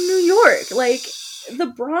 I'm from New York. Like, the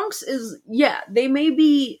Bronx is, yeah, they may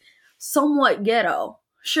be somewhat ghetto.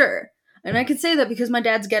 Sure. And I can say that because my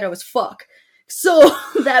dad's ghetto as fuck. So,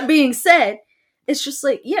 that being said, it's just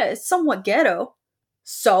like, yeah, it's somewhat ghetto.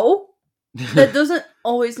 So? That doesn't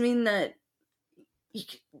always mean that...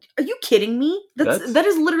 Are you kidding me? That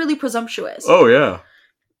is literally presumptuous. Oh, yeah.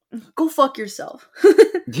 Go fuck yourself.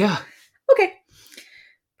 Yeah. Okay.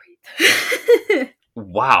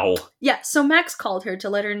 Wow. Yeah, so Max called her to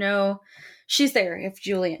let her know she's there if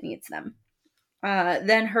Juliet needs them.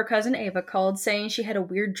 Then her cousin Ava called, saying she had a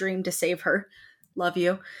weird dream to save her. Love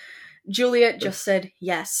you. Juliet just said,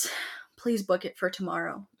 yes. Please book it for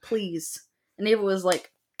tomorrow. Please. And Ava was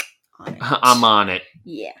like, on it. I'm on it.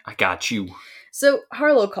 Yeah. I got you. So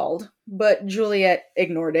Harlow called, but Juliet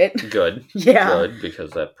ignored it. Good. Yeah. Good,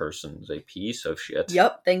 because that person's a piece of shit.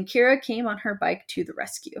 Yep. Then Kira came on her bike to the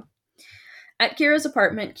rescue. At Kira's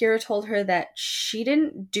apartment, Kira told her that she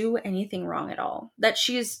didn't do anything wrong at all. That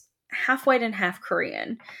she's half white and half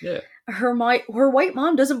Korean. Yeah. Her white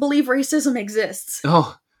mom doesn't believe racism exists.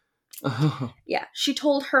 Oh. Yeah. She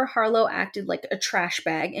told her Harlow acted like a trash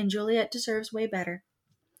bag and Juliet deserves way better.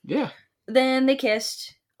 Yeah. Then they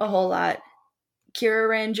kissed a whole lot. Kira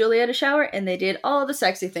ran Juliet a shower and they did all the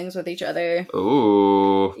sexy things with each other.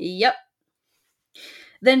 Ooh. Yep.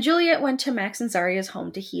 Then Juliet went to Max and Zarya's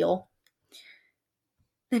home to heal.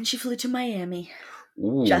 Then she flew to Miami.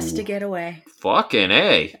 Ooh. Just to get away. Fucking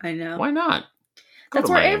A. I know. Why not? That's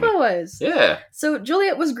where Miami. Ava was. Yeah. So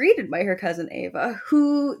Juliet was greeted by her cousin Ava,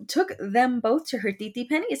 who took them both to her Titi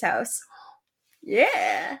Penny's house.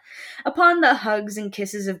 Yeah. Upon the hugs and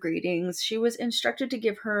kisses of greetings, she was instructed to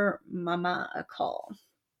give her mama a call.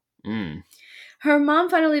 Her mom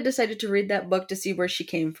finally decided to read that book to see where she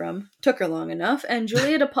came from. Took her long enough, and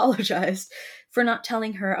Juliet apologized for not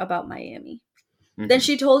telling her about Miami. Then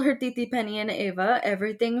she told her Titi Penny and Ava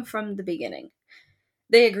everything from the beginning.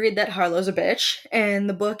 They agreed that Harlow's a bitch, and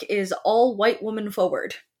the book is all white woman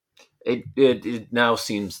forward. It now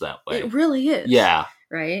seems that way. It really is. Yeah.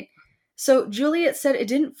 Right? So Juliet said it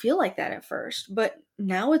didn't feel like that at first, but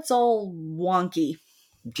now it's all wonky.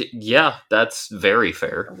 Yeah, that's very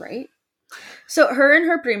fair. Right? So her and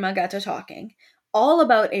her prima got to talking, all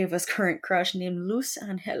about Ava's current crush named Luz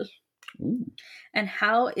Angel. Ooh. And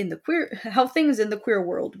how things in the queer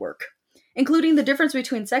world work, including the difference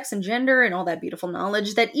between sex and gender and all that beautiful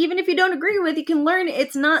knowledge that even if you don't agree with, you can learn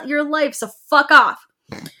it's not your life, so fuck off.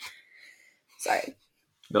 Sorry.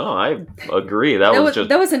 No, I agree. That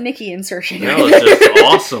was a Nikki insertion. That was just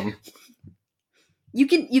awesome. You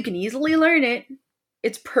can easily learn it.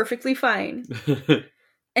 It's perfectly fine.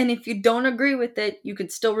 And if you don't agree with it, you can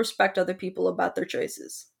still respect other people about their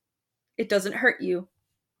choices. It doesn't hurt you.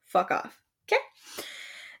 Fuck off. Okay?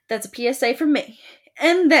 That's a PSA from me.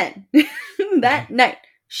 And then, that night,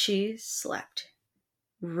 she slept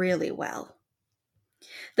really well.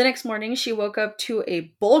 The next morning, she woke up to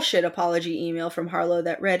a bullshit apology email from Harlow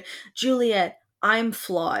that read, Juliet, I'm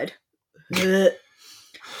flawed.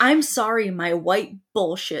 I'm sorry my white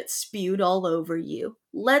bullshit spewed all over you.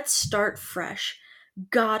 Let's start fresh.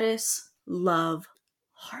 Goddess, love,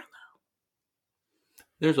 Harlow.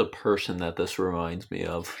 There's a person that this reminds me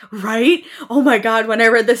of. Right? Oh my god, when I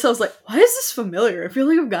read this, I was like, why is this familiar? I feel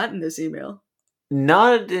like I've gotten this email.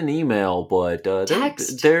 Not an email, but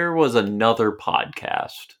text. There was another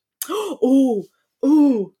podcast. Ooh.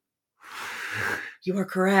 You are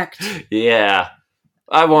correct. Yeah.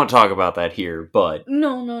 I won't talk about that here, but...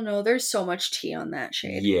 No. There's so much tea on that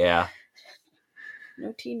shade. Yeah.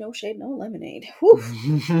 No tea, no shade, no lemonade.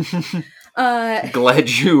 Glad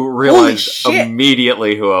you realized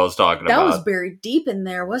immediately who I was talking about. That was buried deep in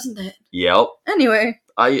there, wasn't it? Yep. Anyway.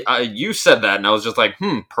 You said that and I was just like,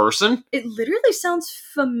 person? It literally sounds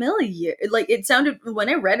familiar. Like, it sounded, when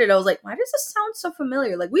I read it, I was like, why does this sound so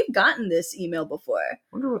familiar? Like, we've gotten this email before.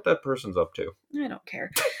 Wonder what that person's up to. I don't care.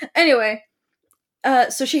 Anyway.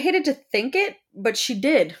 So she hated to think it, but she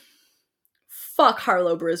did. Fuck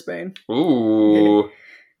Harlow Brisbane. Ooh.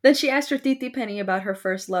 Then she asked her Titi Penny about her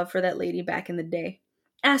first love for that lady back in the day,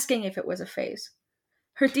 asking if it was a phase.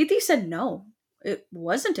 Her Titi said no, it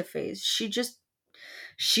wasn't a phase. She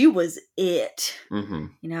was it. Mm-hmm.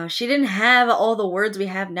 You know, she didn't have all the words we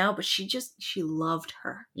have now, but she loved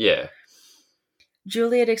her. Yeah.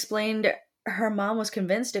 Juliet explained her mom was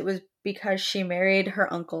convinced it was because she married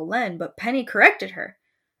her Uncle Len, but Penny corrected her.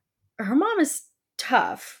 Her mom is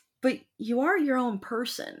tough, but you are your own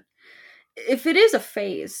person. If it is a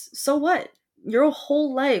phase, so what? Your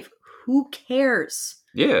whole life, who cares?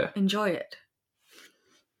 Yeah. Enjoy it.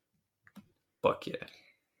 Fuck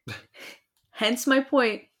yeah. Hence my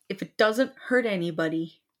point, if it doesn't hurt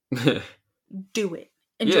anybody, do it.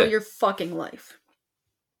 Enjoy your fucking life.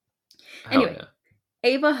 Hell anyway, yeah.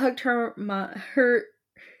 Ava hugged her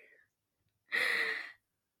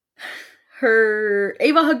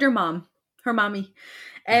mommy,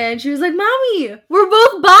 and she was like, Mommy, we're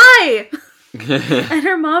both bi! And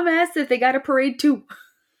her mom asked if they got a parade too.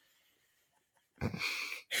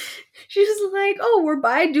 She was like, oh, we're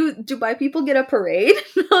bi, do bi people get a parade?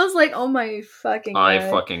 And I was like, oh my fucking God. I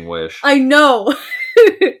fucking wish. I know!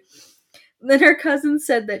 Then her cousin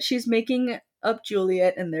said that she's making up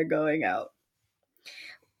Juliet and they're going out.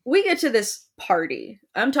 We get to this party.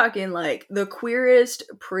 I'm talking like the queerest,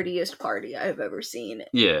 prettiest party I've ever seen.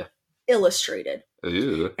 Yeah. Illustrated.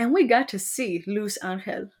 Ooh. And we got to see Luz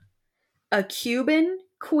Angel, a Cuban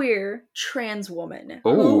queer trans woman who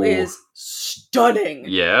Ooh. is stunning.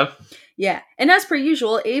 Yeah. Yeah. And as per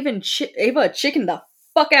usual, Ava chickened the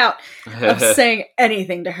fuck out of saying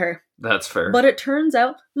anything to her. That's fair. But it turns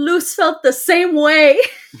out Luz felt the same way.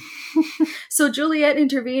 So Juliet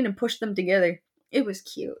intervened and pushed them together. It was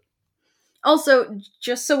cute. Also,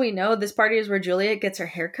 just so we know, this party is where Juliet gets her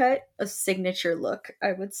haircut. A signature look,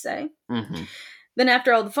 I would say. Mm-hmm. Then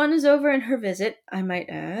after all the fun is over and her visit, I might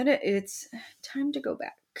add, it's time to go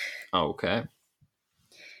back. Okay.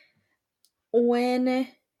 When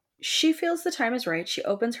she feels the time is right, she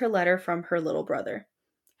opens her letter from her little brother,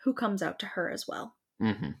 who comes out to her as well.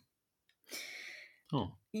 Mm-hmm.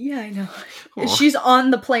 Oh. Yeah, I know. Aw. She's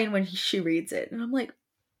on the plane when she reads it, and I'm like,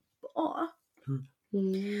 aw.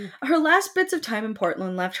 Her last bits of time in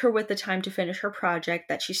Portland left her with the time to finish her project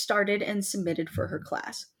that she started and submitted for her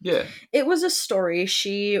class. Yeah. It was a story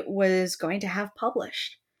she was going to have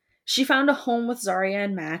published. She found a home with Zarya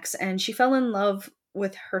and Max, and she fell in love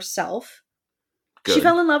with herself. Good. She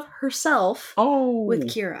fell in love herself Oh. with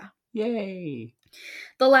Kira. Yay.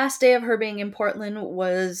 The last day of her being in Portland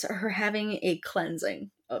was her having a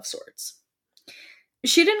cleansing of sorts.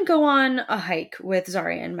 She didn't go on a hike with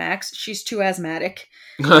Zarya and Max. She's too asthmatic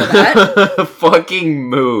for that. Fucking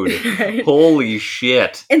mood. Right? Holy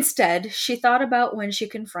shit. Instead, she thought about when she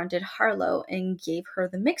confronted Harlow and gave her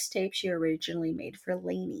the mixtape she originally made for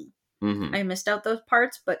Lainey. Mm-hmm. I missed out those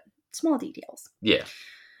parts, but small details. Yeah.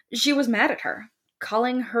 She was mad at her,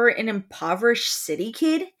 calling her an impoverished city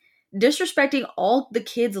kid, disrespecting all the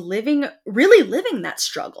kids really living that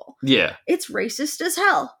struggle. Yeah. It's racist as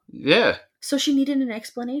hell. Yeah. So she needed an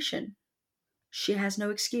explanation. She has no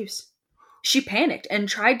excuse. She panicked and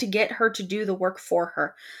tried to get her to do the work for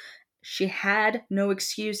her. She had no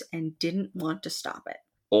excuse and didn't want to stop it.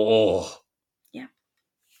 Oh. Yeah.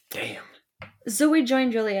 Damn. Zoe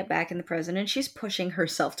joined Juliet back in the present, and she's pushing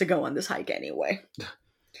herself to go on this hike anyway.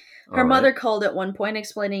 Her mother called at one point,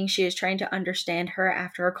 explaining she is trying to understand her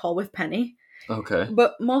after a call with Penny. Okay.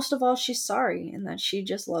 But most of all, she's sorry and that she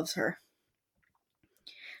just loves her.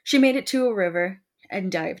 She made it to a river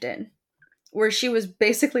and dived in, where she was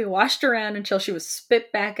basically washed around until she was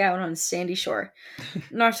spit back out on a sandy shore.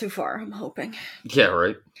 Not too far, I'm hoping. Yeah,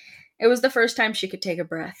 right. It was the first time she could take a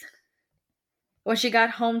breath. When she got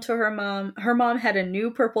home to her mom had a new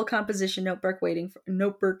purple composition notebook waiting for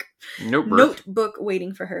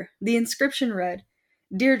her. The inscription read,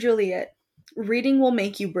 "Dear Juliet, reading will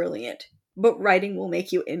make you brilliant, but writing will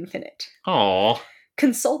make you infinite. Aw.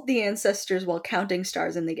 Consult the ancestors while counting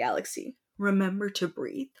stars in the galaxy. Remember to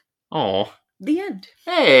breathe." Aw. The end.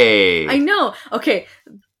 Hey. I know. Okay.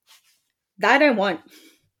 That I want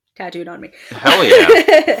tattooed on me. Hell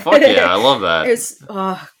yeah. Fuck yeah, I love that. It's,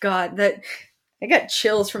 oh god, that I got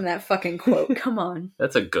chills from that fucking quote. Come on.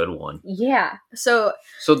 That's a good one. Yeah. So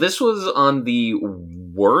this was on the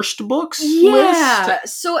worst books yeah.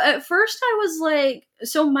 list? So at first I was like,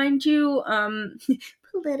 so mind you,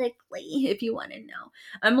 politically, if you want to know,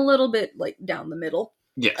 I'm a little bit like down the middle.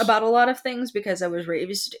 Yes. About a lot of things because I was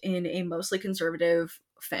raised in a mostly conservative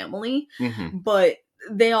family, Mm-hmm. but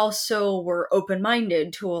they also were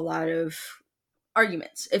open-minded to a lot of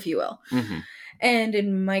arguments, if you will. Mm-hmm. And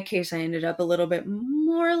in my case, I ended up a little bit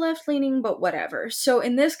more left-leaning, but whatever. So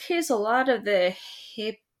in this case, a lot of the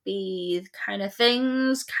hippie kind of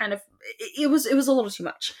things, it was a little too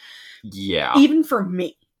much. Yeah. Even for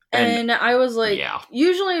me. And I was like, yeah.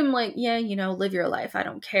 Usually I'm like, yeah, live your life. I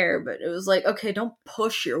don't care. But it was like, okay, don't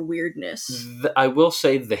push your weirdness. I will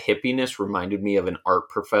say the hippiness reminded me of an art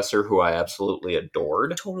professor who I absolutely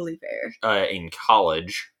adored. Totally fair. In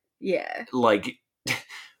college. Yeah. Like,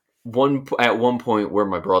 at one point where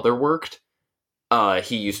my brother worked,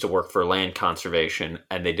 he used to work for land conservation,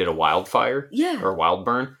 and they did a wildfire. Yeah. Or a wild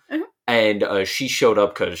burn. Uh-huh. And she showed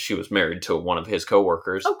up because she was married to one of his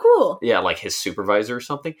coworkers. Oh, cool. Yeah, like his supervisor or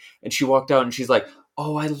something. And she walked out and she's like,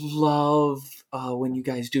 "Oh, I love when you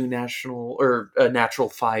guys do natural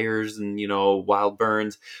fires and, wild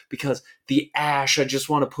burns, because the ash, I just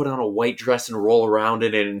want to put on a white dress and roll around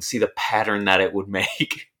in it and see the pattern that it would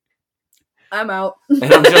make." I'm out. And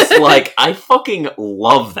I'm just like, I fucking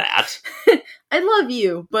love that. I love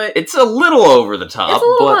you, but It's a little over the top, it's a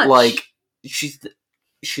little but much. like,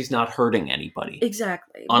 she's not hurting anybody.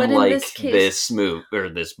 Exactly. Unlike but in this case, this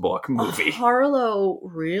movie. Harlow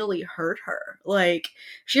really hurt her. Like,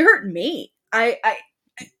 she hurt me.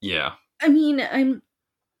 Yeah. I mean, I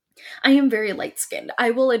am very light-skinned.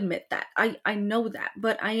 I will admit that. I know that,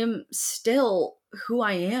 but I am still who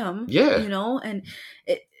I am. Yeah. And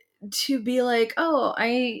to be like, oh,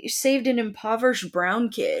 I saved an impoverished brown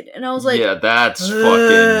kid. And I was like, yeah, that's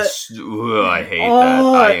 "Ugh." fucking... Ugh, I hate that.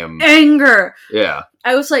 I am... anger. Yeah.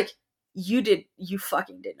 I was like, you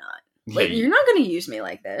fucking did not. Like, Yeah, you're not gonna use me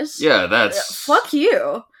like this. yeah, that's... Fuck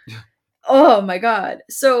you. Oh my god.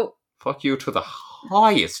 So, Fuck you to the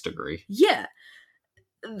highest degree. yeah.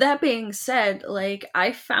 That being said, like,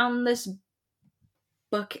 I found this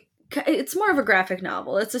book, it's more of a graphic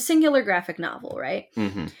novel. It's a singular graphic novel, right?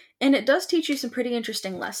 Mm-hmm. And it does teach you some pretty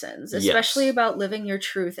interesting lessons, especially Yes. about living your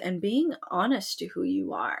truth and being honest to who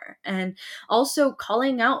you are. And also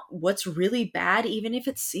calling out what's really bad, even if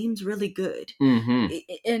it seems really good. Mm-hmm.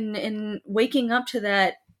 In waking up to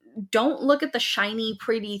that, don't look at the shiny,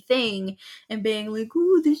 pretty thing and being like,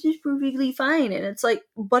 ooh, this is perfectly fine. And it's like,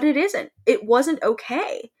 but it isn't. It wasn't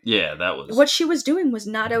okay. Yeah, that was... What she was doing was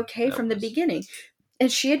not okay That from the was- beginning.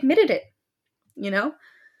 And she admitted it, you know?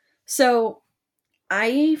 So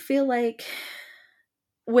I feel like,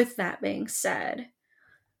 with that being said,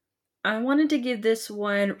 I wanted to give this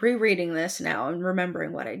one, rereading this now and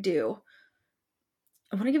remembering what I do,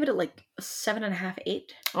 I want to give it like a 7.5,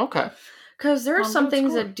 8. Okay. Because there are Good some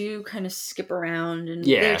things score. that do kind of skip around, and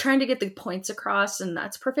Yeah. they're trying to get the points across, and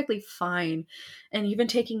that's perfectly fine. And even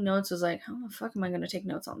taking notes was like, how the fuck am I going to take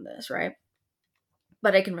notes on this, right?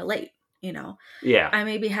 But I can relate, you know? Yeah. I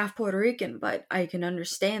may be half Puerto Rican, but I can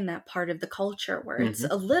understand that part of the culture where it's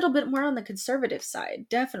a little bit more on the conservative side,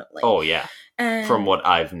 definitely. Oh, yeah. And From what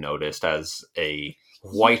I've noticed as a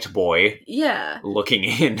white boy yeah, looking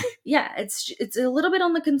in. yeah, it's a little bit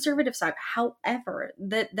on the conservative side. However,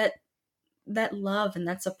 that love and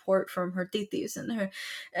that support from her titis and her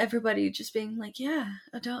everybody just being like, yeah,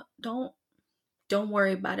 don't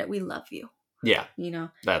worry about it. We love you. Yeah, You know,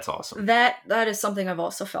 that's awesome. that is something I've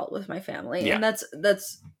also felt with my family, Yeah. and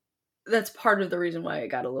that's part of the reason why I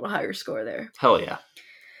got a little higher score there. Hell yeah.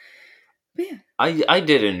 But yeah, I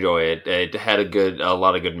did enjoy it. It had a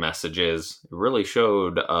lot of good messages. It really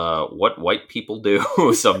showed what white people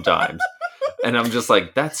do sometimes. And I'm just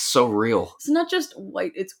like, that's so real. it's not just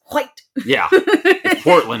white; it's white. Yeah, it's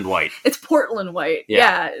Portland white. It's Portland white.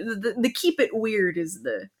 Yeah. Yeah, the keep it weird is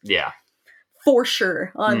the Yeah. for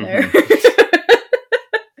sure on there.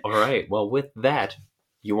 All right. Well, with that,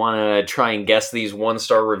 you want to try and guess these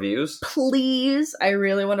 1-star reviews? Please, I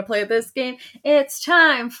really want to play this game. It's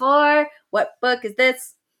time for what book is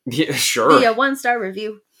this? Yeah, sure. The 1-star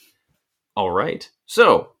review. All right.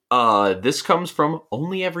 So, this comes from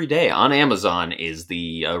Only Every Day on Amazon is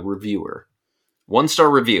the reviewer. 1-star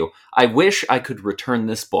review. I wish I could return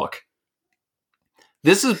this book.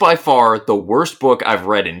 This is by far the worst book I've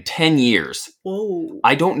read in 10 years. Whoa.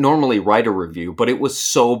 I don't normally write a review, but it was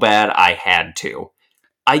so bad I had to.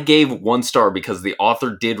 I gave 1 star because the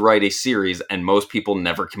author did write a series and most people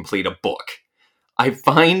never complete a book. I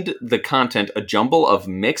find the content a jumble of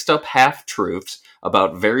mixed up half-truths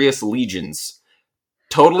about various legions.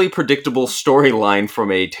 Totally predictable storyline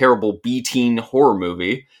from a terrible B-teen horror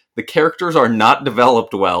movie. The characters are not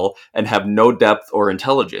developed well and have no depth or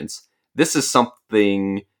intelligence. This is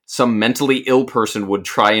something some mentally ill person would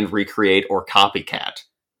try and recreate or copycat.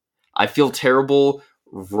 I feel terrible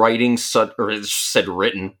writing such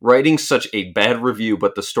a bad review,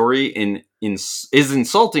 but the story is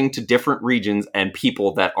insulting to different regions and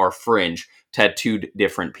people that are fringe, tattooed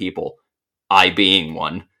different people. I being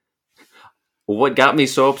one. What got me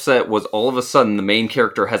so upset was all of a sudden the main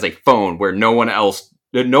character has a phone where nowhere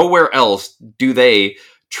else do they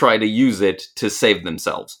try to use it to save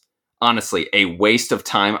themselves. Honestly, a waste of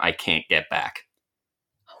time I can't get back.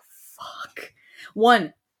 Oh, fuck.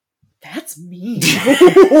 1. That's me.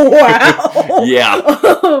 Wow.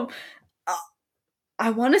 Yeah. I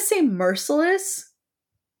want to say Merciless.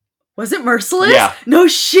 Was it Merciless? Yeah. No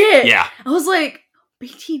shit. Yeah. I was like,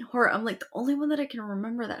 B-teen horror. I'm like, the only one that I can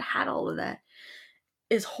remember that had all of that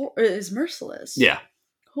is Merciless. Yeah.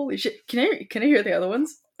 Holy shit. Can I hear the other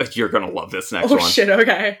ones? You're gonna love this next Oh one. shit,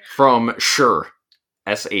 okay. From Sher.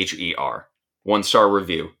 SHER. 1-star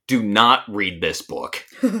review. Do not read this book.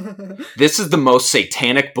 This is the most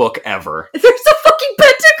satanic book ever. There's a fucking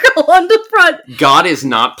pentacle on the front. God is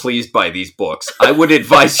not pleased by these books. I would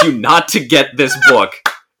advise you not to get this book.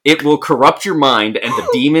 It will corrupt your mind, and the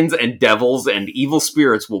demons and devils and evil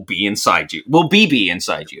spirits will be inside you. Will be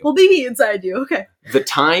inside you. Well, baby inside you. Okay. The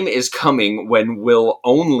time is coming when we'll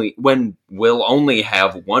only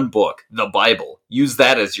have one book, the Bible. Use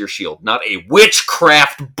that as your shield, not a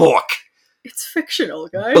witchcraft book. It's fictional,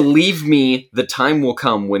 guys. Believe me, the time will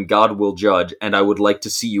come when God will judge, and I would like to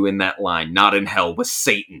see you in that line, not in hell with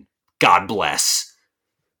Satan. God bless.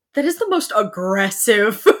 That is the most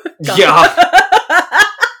aggressive. Yeah.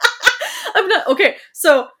 I'm not okay.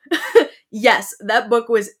 So, yes, that book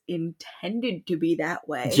was intended to be that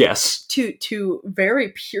way. Yes. To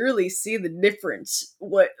very purely see the difference,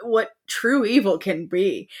 what true evil can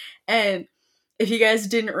be. And if you guys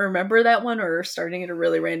didn't remember that one or are starting at a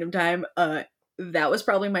really random time, that was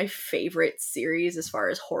probably my favorite series as far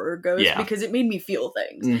as horror goes, because it made me feel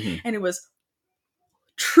things. Mm-hmm. And it was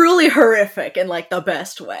truly horrific in like the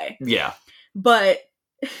best way. Yeah. But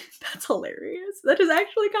that's hilarious. That is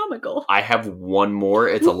actually comical. I have one more.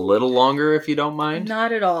 It's a little longer if you don't mind.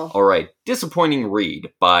 Not at all. All right. Disappointing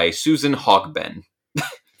Read by Susan Hogben.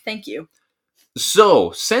 Thank you.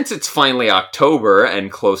 So, since it's finally October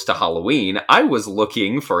and close to Halloween, I was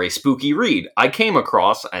looking for a spooky read. I came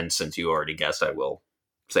across, and since you already guessed, I will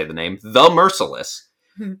say the name, The Merciless.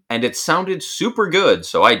 And it sounded super good,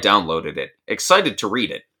 so I downloaded it, excited to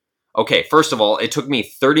read it. Okay, first of all, it took me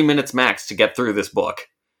 30 minutes max to get through this book,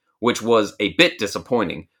 which was a bit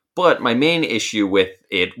disappointing. But my main issue with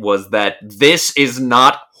it was that this is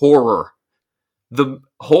not horror. The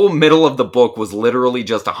whole middle of the book was literally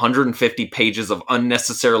just 150 pages of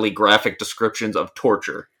unnecessarily graphic descriptions of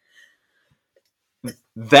torture.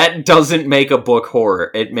 That doesn't make a book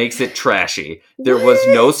horror. It makes it trashy. There was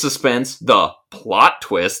no suspense. The plot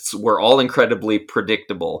twists were all incredibly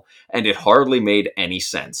predictable, and it hardly made any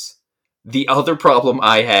sense. The other problem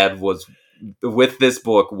I had was with this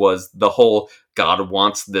book was the whole God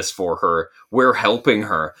wants this for her. We're helping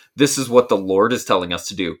her. This is what the Lord is telling us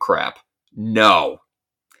to do crap. No.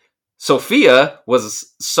 Sophia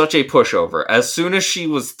was such a pushover. As soon as she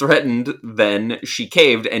was threatened, then she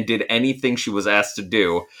caved and did anything she was asked to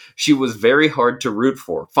do. She was very hard to root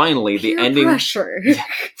for. Finally, the ending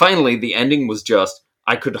was just,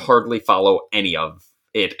 I could hardly follow any of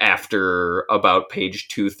it after about page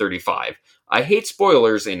 235. I hate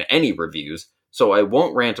spoilers in any reviews, so I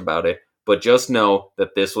won't rant about it, but just know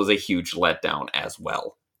that this was a huge letdown as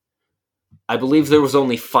well. I believe there was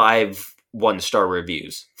only 5 1-star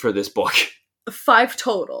reviews for this book. 5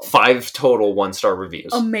 total. 5 total 1-star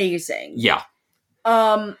reviews. Amazing. Yeah.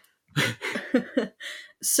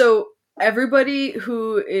 So everybody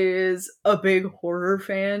who is a big horror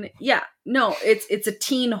fan, it's a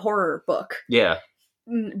teen horror book. Yeah.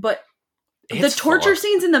 But the torture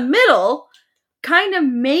scenes in the middle kind of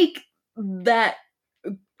make that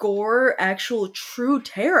gore actual true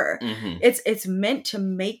terror. Mm-hmm. It's meant to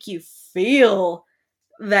make you feel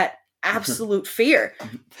that absolute fear.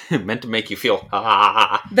 Meant to make you feel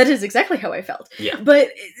That is exactly how I felt. Yeah. But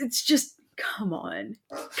it's just, come on.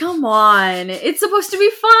 It's supposed to be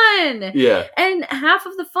fun. Yeah. And half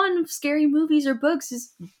of the fun of scary movies or books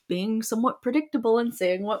is being somewhat predictable and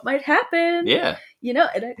saying what might happen. Yeah. You know,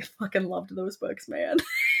 and I fucking loved those books, man.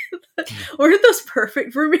 Weren't those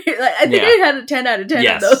perfect for me? Like, I think I had a 10 out of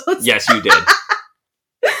 10 of those. Yes, you did.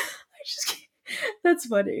 That's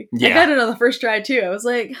funny. Yeah. I got it on the first try too. I was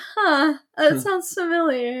like, that sounds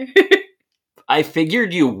familiar. I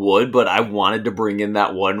figured you would, but I wanted to bring in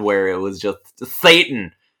that one where it was just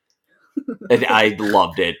Satan. And I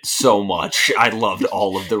loved it so much. I loved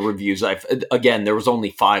all of the reviews. Again, there was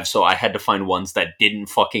only 5, so I had to find ones that didn't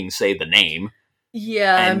fucking say the name.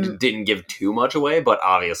 Yeah. And didn't give too much away, but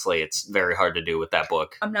obviously it's very hard to do with that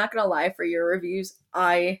book. I'm not gonna lie, for your reviews,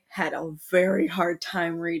 I had a very hard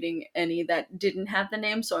time reading any that didn't have the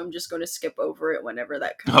name, so I'm just going to skip over it whenever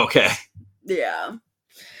that comes. Okay. Yeah.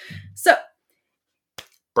 So.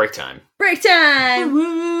 Break time. Break time!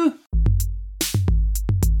 Woo-hoo.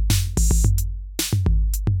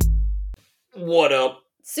 What up?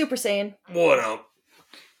 Super Saiyan. What up?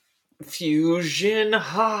 Fusion,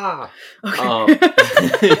 ha! Okay.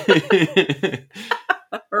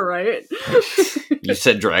 Alright. You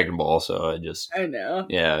said Dragon Ball, so I know.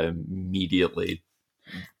 Yeah, immediately.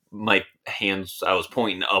 My hands, I was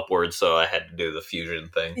pointing upwards, so I had to do the fusion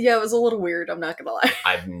thing. Yeah, it was a little weird, I'm not gonna lie.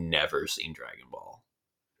 I've never seen Dragon Ball.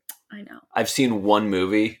 I know. I've seen one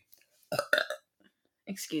movie.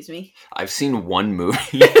 Excuse me. I've seen one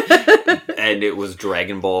movie, and it was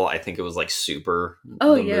Dragon Ball. I think it was like Super,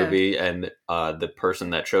 movie, and the person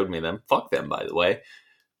that showed me them, fuck them, by the way.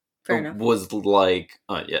 Fair enough. Was like,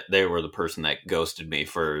 they were the person that ghosted me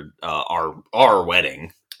for our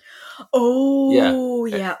wedding. Oh,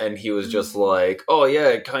 yeah. And he was just like, oh yeah,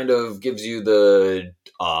 it kind of gives you the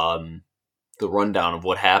rundown of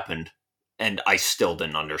what happened, and I still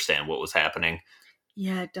didn't understand what was happening.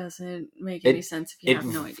 Yeah, it doesn't make any sense if you have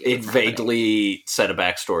no idea. It vaguely said a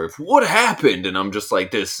backstory of what happened, and I'm just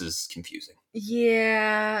like, this is confusing.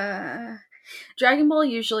 Yeah. Dragon Ball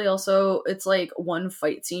usually also, it's like one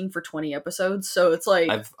fight scene for 20 episodes, so it's like...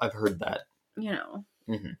 I've heard that. You know.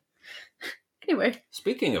 Mm-hmm. Anyway,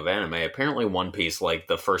 Speaking of anime, apparently One Piece, like,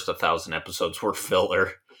 the first 1,000 episodes were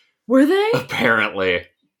filler. were they? Apparently.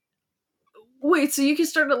 Wait, so you can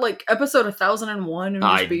start at like episode 1001 and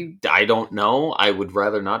just be. I don't know. I would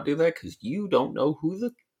rather not do that because you don't know who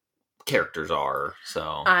the characters are.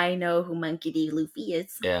 So I know who Monkey D. Luffy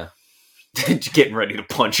is. yeah, getting ready to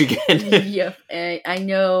punch again. Yep, I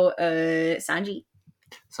know Sanji.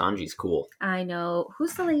 Sanji's cool. I know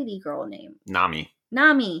who's the lady girl name? Nami.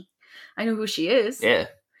 Nami. I know who she is. Yeah.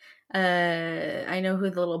 I know who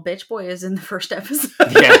the little bitch boy is in the first episode.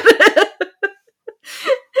 Yeah.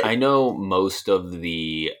 I know most of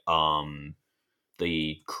the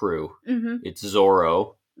crew. Mm-hmm. It's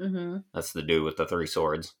Zoro. Mm-hmm. That's the dude with the 3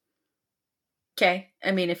 swords. Okay.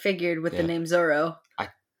 I mean, it figured with the name Zoro.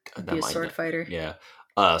 Be a sword fighter. Yeah.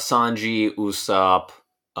 Sanji, Usopp,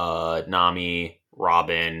 Nami,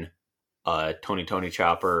 Robin, Tony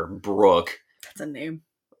Chopper, Brooke. That's a name.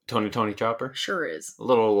 Tony Chopper? Sure is.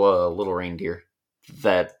 Little reindeer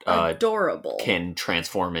that adorable. Can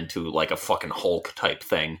transform into like a fucking Hulk type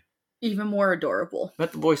thing. Even more adorable.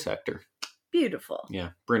 Met the voice actor. Beautiful. Yeah,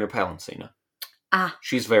 Brina Palencina. Ah.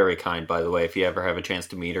 She's very kind, by the way. If you ever have a chance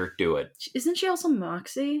to meet her, do it. Isn't she also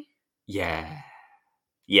Moxie? Yeah.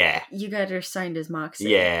 Yeah. You got her signed as Moxie.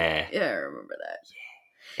 Yeah. Yeah, I remember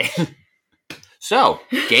that. Yeah. So,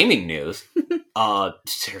 gaming news.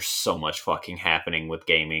 There's so much fucking happening with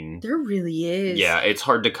gaming. There really is. Yeah, it's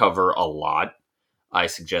hard to cover a lot. I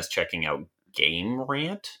suggest checking out Game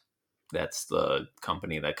Rant. That's the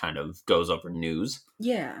company that kind of goes over news.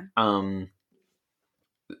 Yeah. The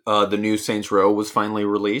new Saints Row was finally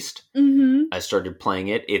released. Mm-hmm. I started playing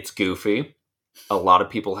it. It's goofy. A lot of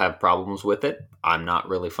people have problems with it. I'm not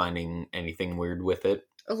really finding anything weird with it.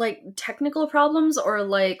 Like technical problems or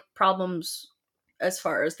like problems as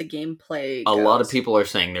far as the gameplay goes? A lot of people are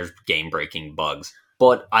saying there's game-breaking bugs.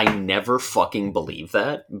 But I never fucking believe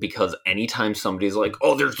that, because anytime somebody's like,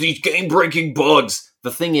 oh, there's these game-breaking bugs,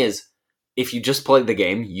 the thing is, if you just play the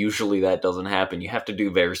game, usually that doesn't happen. You have to do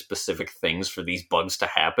very specific things for these bugs to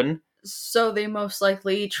happen. So they most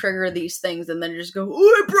likely trigger these things and then just go,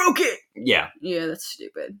 oh, I broke it! Yeah. Yeah, that's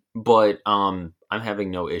stupid. But I'm having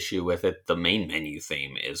no issue with it. The main menu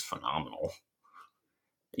theme is phenomenal.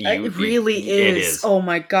 It really is. It is. Oh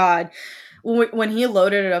my god. When he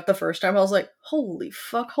loaded it up the first time, I was like, holy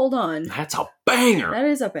fuck, hold on. That's a banger! That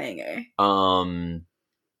is a banger.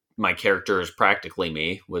 My character is practically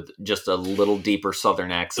me, with just a little deeper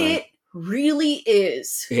southern accent. It really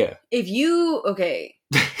is. Yeah. If you... Okay.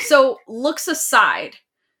 So, looks aside,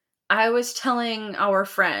 I was telling our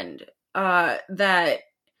friend that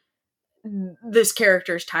this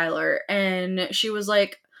character is Tyler, and she was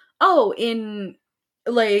like, oh,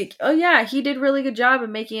 oh yeah, he did really good job of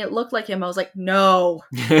making it look like him. I was like, no.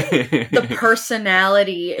 The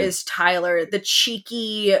personality is Tyler. The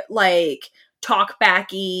cheeky, like,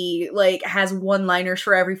 talk-backy, like, has one-liners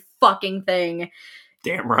for every fucking thing.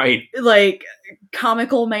 Damn right. Like,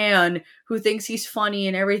 comical man who thinks he's funny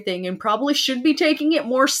and everything and probably should be taking it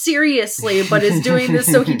more seriously, but is doing this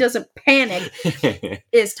so he doesn't panic,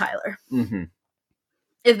 is Tyler. Mm-hmm.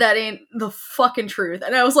 If that ain't the fucking truth.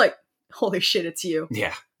 And I was like, holy shit, it's you.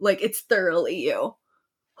 Yeah. Like, it's thoroughly you.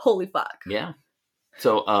 Holy fuck. Yeah.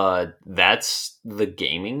 So, that's the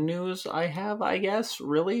gaming news I have, I guess,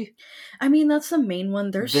 really. I mean, that's the main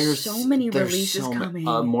one. There's so many releases coming.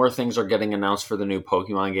 More things are getting announced for the new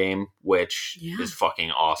Pokemon game, which is fucking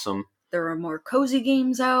awesome. There are more cozy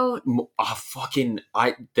games out.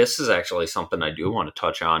 This is actually something I do want to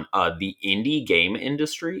touch on. The indie game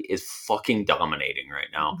industry is fucking dominating right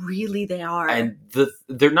now. Really, they are. And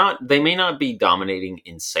they may not be dominating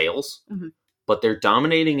in sales, mm-hmm. but they're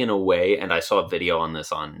dominating in a way, and I saw a video on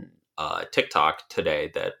this on TikTok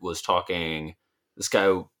today that was talking, this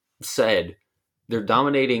guy said, they're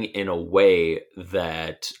dominating in a way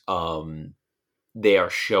that they are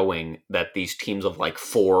showing that these teams of like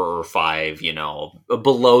 4 or 5,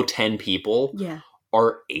 below 10 people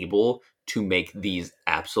are able to make these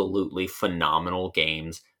absolutely phenomenal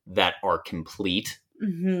games that are complete.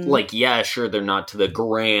 Mm-hmm. Like, yeah, sure, they're not to the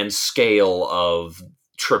grand scale of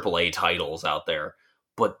AAA titles out there,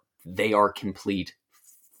 but they are complete,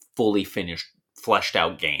 fully finished, fleshed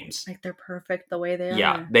out games. Like, they're perfect the way they are.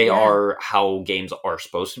 Yeah, they are how games are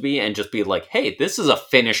supposed to be, and just be like, hey, this is a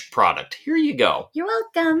finished product. Here you go. You're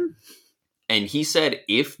welcome. And he said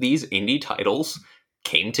if these indie titles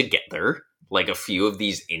came together, like a few of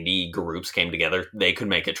these indie groups came together, they could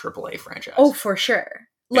make a AAA franchise. Oh, for sure.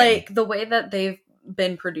 Like, the way that they've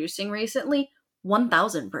been producing recently,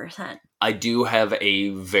 1000%. I do have a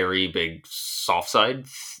very big soft side.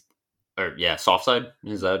 Soft side?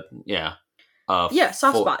 Is that? Yeah.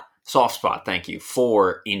 Soft spot. Soft spot, thank you,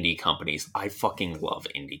 for indie companies. I fucking love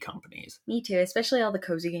indie companies. Me too, especially all the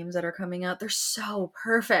cozy games that are coming out. They're so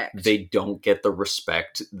perfect. They don't get the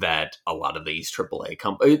respect that a lot of these AAA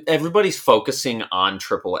companies... Everybody's focusing on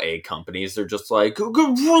AAA companies. They're just like,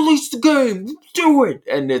 release the game, do it!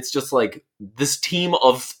 And it's just like, this team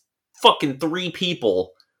of fucking 3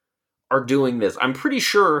 people are doing this. I'm pretty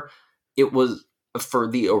sure it was for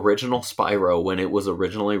the original Spyro, when it was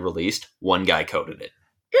originally released, one guy coded it.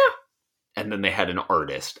 Yeah. And then they had an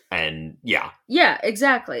artist, and yeah. Yeah,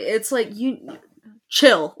 exactly. It's like, you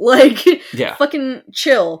chill. Like, Yeah. fucking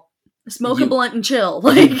chill. Smoke a blunt and chill. You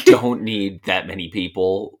Like, don't need that many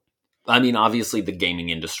people. I mean, obviously the gaming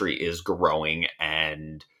industry is growing,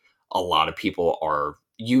 and a lot of people are...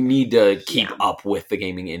 You need to keep up with the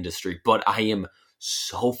gaming industry, but I am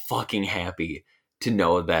so fucking happy to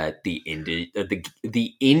know that the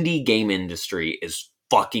indie game industry is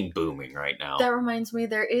fucking booming right now. that reminds me,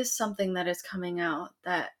 there is something that is coming out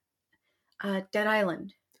that Dead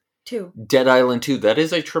Island 2. Dead Island 2, that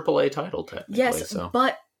is a AAA title, technically. Yes, so.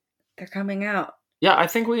 but they're coming out. Yeah, I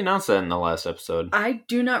think we announced that in the last episode. I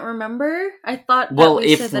do not remember. I thought Well, that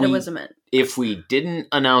we said that it was meant. If we didn't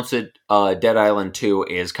announce it, Dead Island 2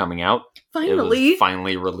 is coming out. Finally. It was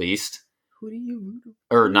finally released. Who do you...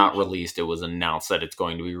 Or not released, it was announced that it's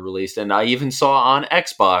going to be released. And I even saw on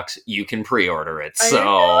Xbox, you can pre-order it.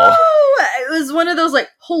 So... It was one of those, like,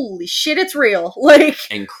 holy shit, it's real. Like...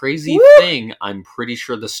 And crazy thing, I'm pretty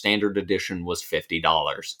sure the standard edition was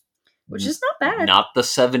 $50. Which is not bad. Not the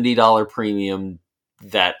 $70 premium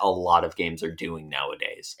that a lot of games are doing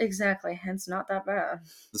nowadays. Exactly, hence not that bad.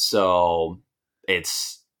 So,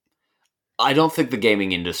 I don't think the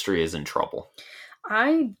gaming industry is in trouble.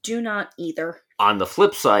 I do not either. On the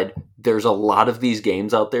flip side, there's a lot of these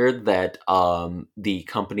games out there that the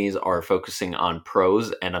companies are focusing on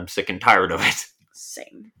pros, and I'm sick and tired of it.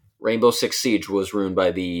 Same. Rainbow Six Siege was ruined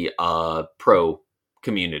by the pro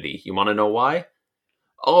community. You want to know why?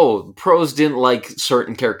 Oh, pros didn't like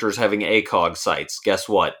certain characters having ACOG sites. Guess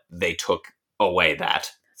what? They took away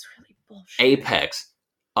that. That's really bullshit. Apex,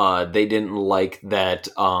 they didn't like that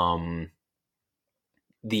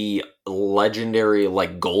the legendary,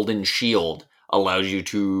 like, golden shield allows you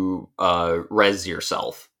to res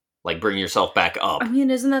yourself. Like, bring yourself back up. I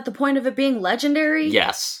mean, isn't that the point of it being legendary?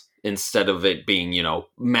 Yes. Instead of it being,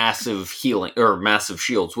 massive healing, or massive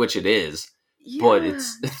shields, which it is. Yeah. But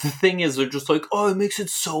the thing is, they're just like, oh, it makes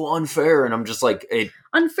it so unfair. And I'm just like...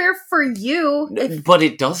 Unfair for you. But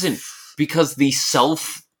it doesn't. Because the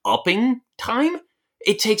self-upping time...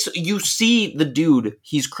 It takes... You see the dude,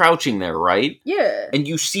 he's crouching there, right? Yeah. And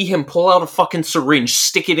you see him pull out a fucking syringe,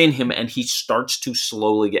 stick it in him, and he starts to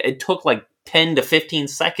slowly get... It took like 10 to 15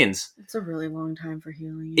 seconds. It's a really long time for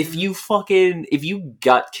healing. Yeah. If you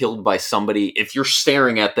got killed by somebody, if you're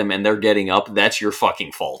staring at them and they're getting up, that's your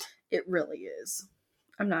fucking fault. It really is.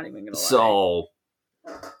 I'm not even gonna lie. So,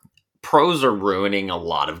 pros are ruining a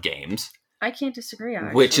lot of games. I can't disagree,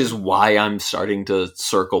 actually. Which is why I'm starting to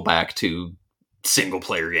circle back to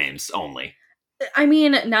single-player games only. I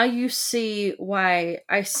mean, now you see why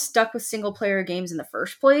I stuck with single-player games in the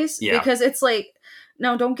first place. Yeah. Because it's like,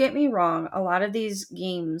 now don't get me wrong, a lot of these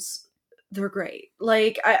games, they're great.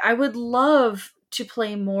 Like, I would love to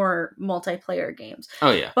play more multiplayer games.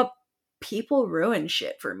 Oh, yeah. But people ruin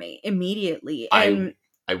shit for me immediately. I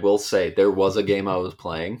will say, there was a game I was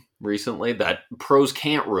playing recently that pros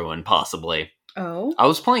can't ruin, possibly. Oh? I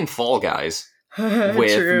was playing Fall Guys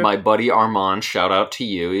with True. my buddy Armand. Shout out to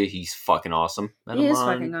you. He's fucking awesome. He is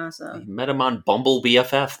fucking awesome. Met him on Bumble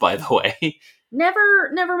BFF, by the way.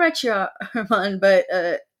 Never met you, Armand, but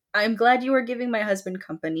I'm glad you were giving my husband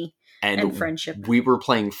company and friendship. We were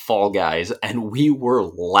playing Fall Guys, and we were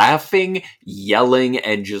laughing, yelling,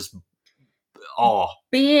 and just...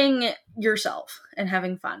 Being yourself and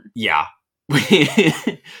having fun. Yeah.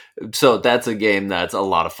 So that's a game that's a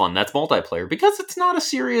lot of fun. That's multiplayer, because it's not a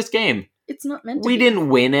serious game. It's not meant to We be. didn't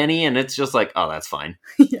win any, and it's just like, oh, that's fine.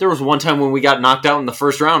 Yeah. There was one time when we got knocked out in the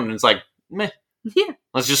first round, and it's like, meh. Yeah.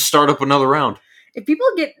 Let's just start up another round. If people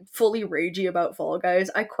get fully ragey about Fall Guys,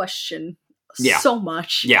 I question so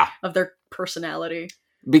much of their personality.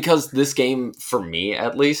 Because this game, for me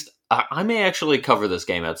at least, I may actually cover this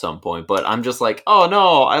game at some point, but I'm just like, oh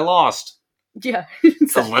no, I lost. Yeah.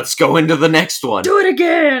 So let's go into the next one. Do it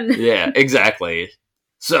again! Yeah, exactly.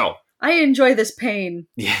 So. I enjoy this pain.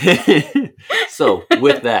 So,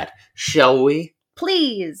 with that, shall we?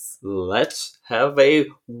 Please. Let's have a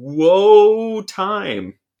whoa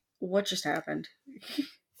time. What just happened?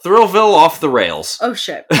 Thrillville off the rails. Oh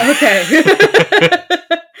shit. Okay.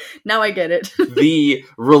 Now I get it. The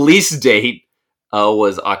release date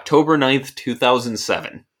was October 9th,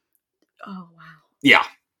 2007. Oh, wow. Yeah.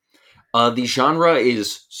 The genre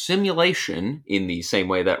is simulation in the same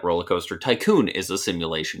way that Roller Coaster Tycoon is a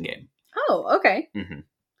simulation game. Oh, okay. Mm-hmm.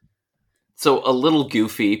 So a little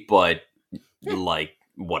goofy, but Yeah. like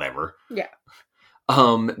whatever. Yeah.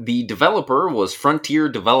 The developer was Frontier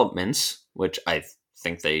Developments, which I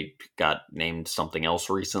think they got named something else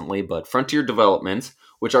recently, but Frontier Developments,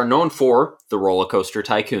 which are known for the Roller Coaster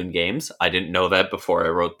Tycoon games. I didn't know that before I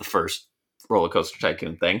wrote the first Roller Coaster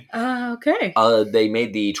Tycoon thing. Okay. They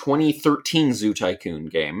made the 2013 Zoo Tycoon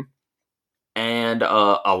game, and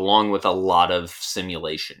along with a lot of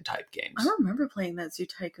simulation type games. I don't remember playing that Zoo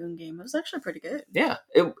Tycoon game. It was actually pretty good. Yeah,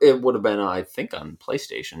 it would have been, I think, on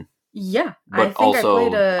PlayStation. Yeah, But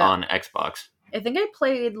also on Xbox. I think I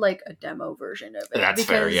played like a demo version of it. That's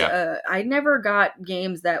fair, yeah. I never got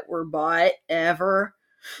games that were bought ever.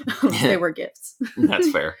 They were gifts. That's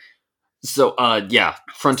fair. So, yeah,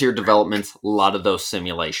 Frontier Developments, a lot of those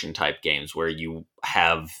simulation type games where you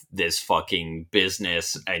have this fucking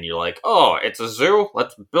business and you're like, oh, it's a zoo?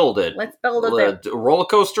 Let's build it. Let's build it. Roller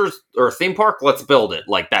coasters or theme park? Let's build it.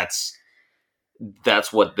 Like, that's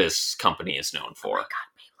what this company is known for. Oh my god,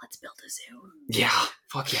 babe, let's build a zoo. Yeah,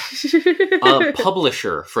 fuck yeah.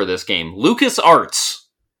 Publisher for this game, LucasArts.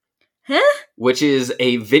 Huh? Which is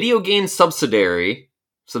a video game subsidiary,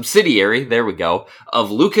 there we go, of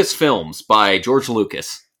Lucasfilms by George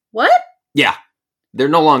Lucas. What? Yeah. They're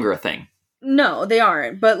no longer a thing. No, they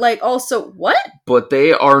aren't. But, like, also, what? But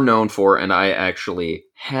they are known for, and I actually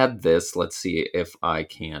had this, let's see if I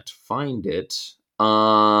can't find it,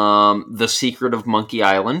 The Secret of Monkey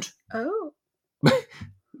Island. Oh.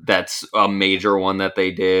 That's a major one that they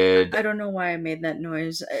did. I don't know why I made that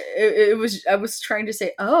noise. I was trying to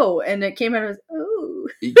say, oh, and it came out as, oh.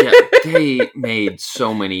 Yeah, they made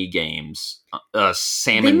so many games.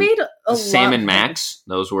 Sam and Max,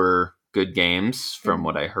 those were good games from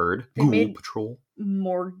what I heard. Ghoul Patrol.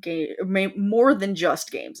 More than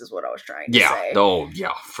just games is what I was trying to say. Oh,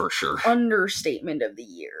 yeah, for sure. Understatement of the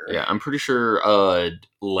year. Yeah, I'm pretty sure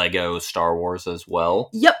Lego Star Wars as well.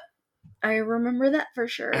 Yep. I remember that for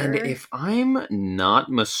sure. And if I'm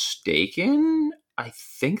not mistaken, I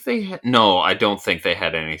think they had... No, I don't think they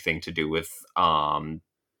had anything to do with Time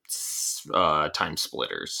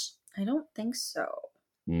Splitters. I don't think so.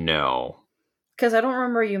 No. Because I don't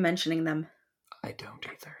remember you mentioning them. I don't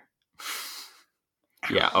either.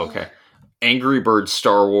 Yeah, okay. Angry Birds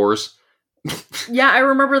Star Wars. Yeah, I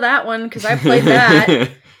remember that one because I played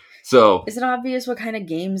that. So, is it obvious what kind of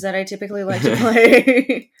games that I typically like to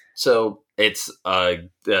play? So it's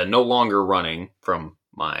no longer running from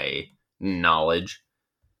my knowledge.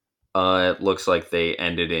 It looks like they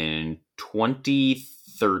ended in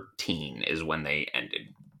 2013 is when they ended.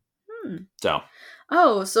 So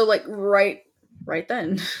like right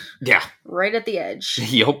then. Yeah. Right at the edge.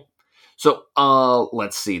 Yep. So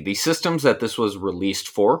let's see. The systems that this was released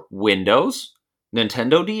for: Windows,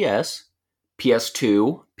 Nintendo DS,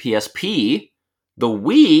 PS2, PSP, the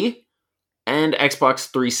Wii, and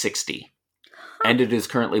Xbox 360. And it is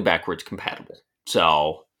currently backwards compatible.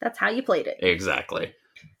 So that's how you played it. Exactly.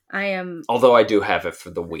 Although I do have it for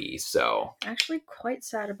the Wii, so actually quite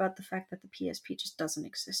sad about the fact that the PSP just doesn't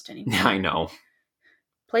exist anymore. I know.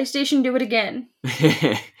 PlayStation, do it again.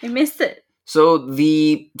 I missed it. So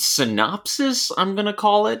the synopsis, I'm going to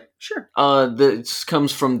call it. Sure. This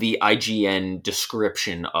comes from the IGN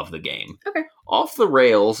description of the game. Okay. Off the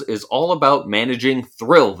Rails is all about managing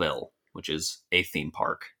Thrillville, which is a theme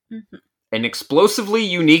park. Mm-hmm. An explosively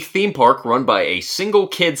unique theme park run by a single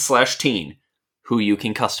kid/teen who you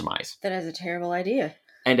can customize. That is a terrible idea.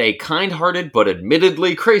 And a kind-hearted but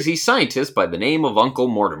admittedly crazy scientist by the name of Uncle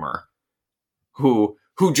Mortimer, who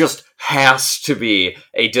just has to be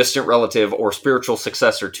a distant relative or spiritual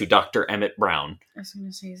successor to Dr. Emmett Brown. I was going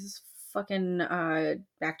to say, is this fucking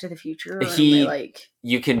Back to the Future?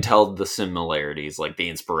 You can tell the similarities, like the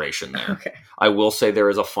inspiration there. Okay. I will say there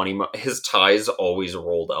is a funny... his tie's always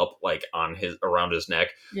rolled up, like, around his neck.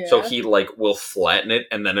 Yeah. So he, like, will flatten it,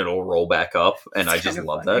 and then it'll roll back up, and I just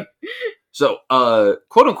love that. So,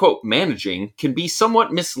 quote-unquote managing can be a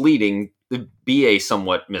somewhat misleading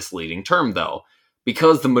term, though,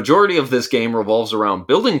 because the majority of this game revolves around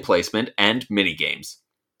building placement and minigames.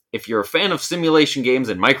 If you're a fan of simulation games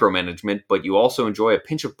and micromanagement, but you also enjoy a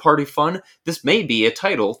pinch of party fun, this may be a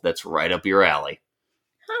title that's right up your alley.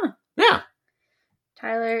 Huh. Yeah.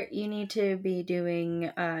 Tyler, you need to be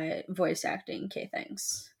doing voice acting,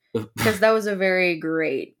 thanks. Because that was a very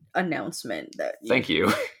great announcement. Thank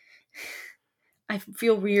you. I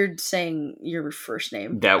feel weird saying your first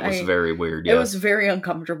name. That was very weird, yeah. It was very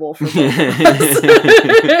uncomfortable for both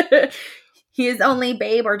of us. He is only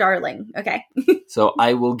babe or darling. Okay. So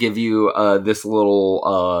I will give you this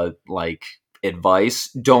little advice.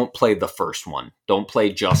 Don't play the first one. Don't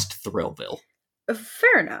play just Thrillville.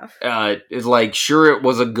 Fair enough. It's like, sure, it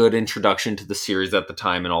was a good introduction to the series at the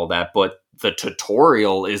time and all that, but the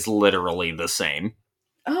tutorial is literally the same.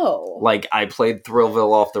 Oh. Like, I played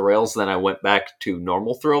Thrillville off the rails, then I went back to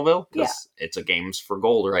normal Thrillville, because it's a Games for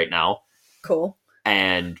Gold right now. Cool.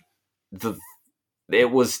 And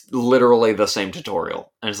it was literally the same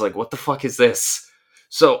tutorial. And it's like, what the fuck is this?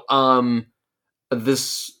 So,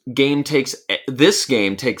 this game takes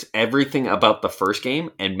everything about the first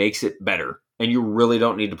game and makes it better. And you really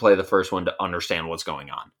don't need to play the first one to understand what's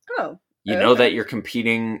going on. Oh. You know that you're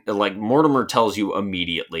competing, like, Mortimer tells you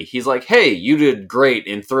immediately. He's like, hey, you did great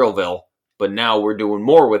in Thrillville, but now we're doing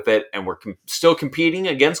more with it, and we're still competing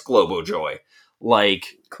against Globojoy. Like...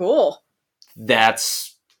 Cool.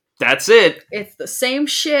 That's it. It's the same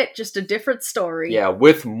shit, just a different story. Yeah,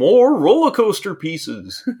 with more roller coaster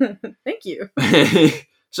pieces. Thank you.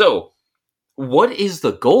 So, what is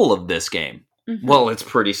the goal of this game? Mm-hmm. Well, it's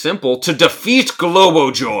pretty simple. To defeat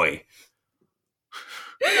Globojoy.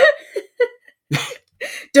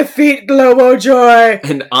 Defeat Globojoy!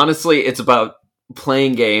 And honestly, it's about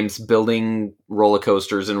playing games, building roller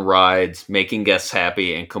coasters and rides, making guests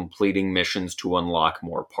happy, and completing missions to unlock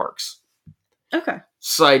more parks. Okay.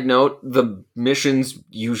 Side note, the missions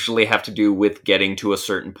usually have to do with getting to a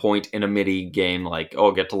certain point in a mini game, like,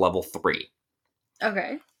 get to level 3.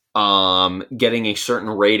 Okay. Getting a certain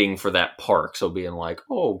rating for that park. So being like,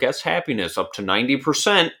 guest happiness up to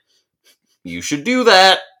 90%. You should do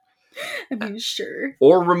that. I mean, sure.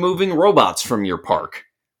 Or removing robots from your park.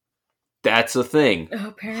 That's a thing.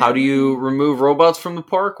 Apparently. How do you remove robots from the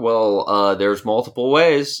park? Well, there's multiple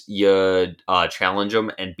ways. You challenge them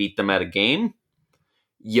and beat them at a game.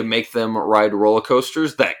 You make them ride roller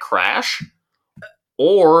coasters that crash.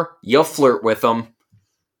 Or you flirt with them.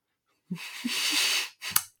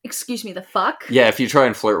 Excuse me, the fuck? Yeah, if you try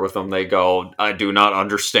and flirt with them, they go, I do not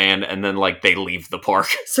understand, and then, like, they leave the park.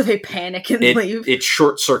 So they panic and leave? It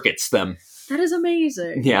short-circuits them. That is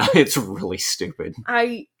amazing. Yeah, it's really stupid.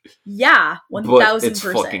 1000%. But it's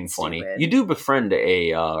fucking funny. Stupid. You do befriend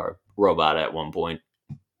a robot at one point.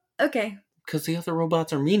 Okay. Because the other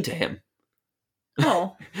robots are mean to him.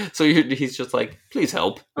 Oh. So he's just like, please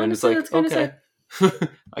help. Honestly, and it's like, okay.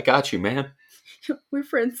 I got you, man. We're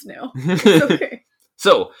friends now. It's okay.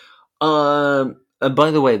 So, by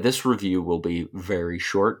the way, this review will be very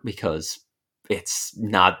short because it's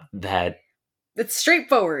not that... It's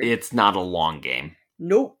straightforward. It's not a long game.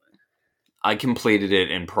 Nope. I completed it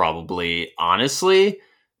in probably, honestly,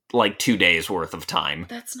 like 2 days worth of time.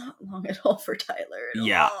 That's not long at all for Tyler.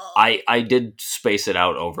 Yeah, I did space it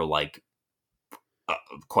out over like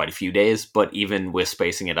quite a few days, but even with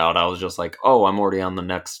spacing it out, I was just like, I'm already on the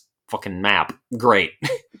next fucking map. Great.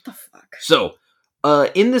 What the fuck? So,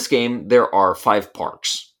 in this game, there are 5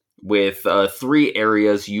 parks, with 3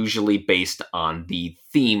 areas usually based on the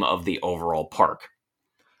theme of the overall park.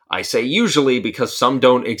 I say usually because some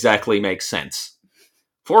don't exactly make sense.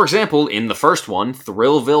 For example, in the first one,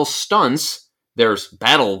 Thrillville Stunts, there's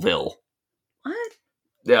Battleville. What?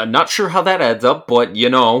 Not sure how that adds up, but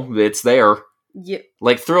it's there. Yeah.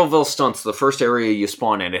 Like Thrillville Stunts, the first area you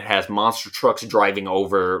spawn in, it has monster trucks driving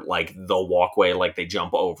over like the walkway, like they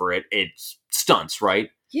jump over it. It's stunts, right?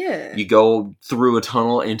 Yeah. You go through a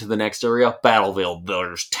tunnel into the next area, Battleville.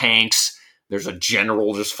 There's tanks. There's a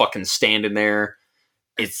general just fucking standing there.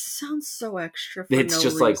 It sounds so extra. It's no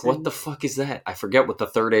just reason. like, what the fuck is that? I forget what the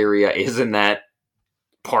third area is in that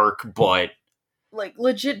park, but like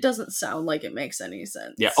legit doesn't sound like it makes any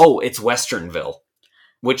sense. Yeah. It's Westernville,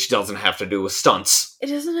 which doesn't have to do with stunts. It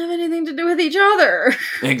doesn't have anything to do with each other.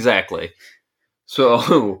 Exactly.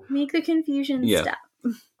 So make the confusion stop.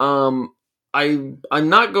 I'm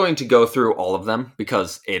not going to go through all of them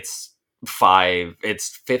because it's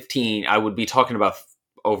 15. I would be talking about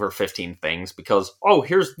over 15 things because,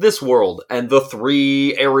 here's this world and the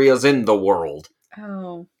 3 areas in the world.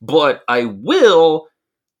 Oh. But I will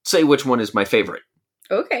say which one is my favorite.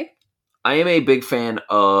 Okay. I am a big fan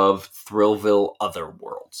of Thrillville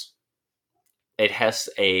Otherworlds. It has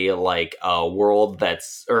a world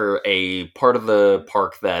or a part of the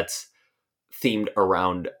park that's themed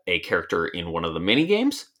around a character in one of the mini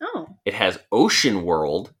games. Oh. It has Ocean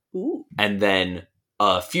World. Ooh. And then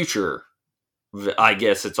Future. I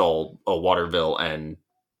guess it's all Waterville and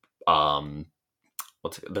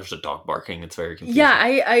there's a dog barking. It's very confusing. Yeah,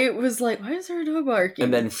 I was like, why is there a dog barking?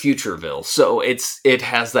 And then Futureville. So it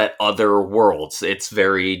has that other worlds. It's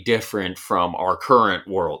very different from our current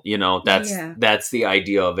world. That's the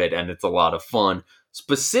idea of it, and it's a lot of fun.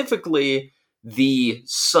 Specifically, the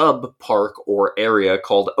sub park or area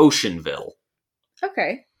called Oceanville.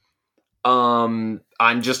 Okay.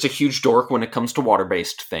 I'm just a huge dork when it comes to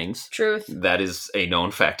water-based things. Truth. That is a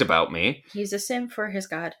known fact about me. He's a simp for his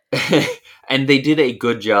god. And they did a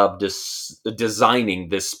good job designing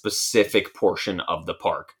this specific portion of the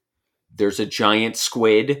park. There's a giant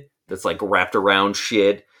squid that's like wrapped around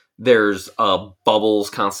shit. There's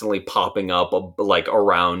bubbles constantly popping up like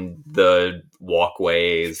around the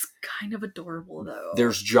walkways. It's kind of adorable, though.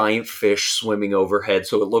 There's giant fish swimming overhead,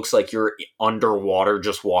 so it looks like you're underwater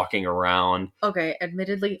just walking around. Okay,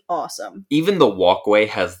 admittedly awesome. Even the walkway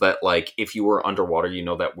has that, like, if you were underwater, you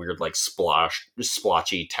know, that weird, like,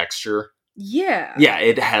 splotchy texture. Yeah. Yeah,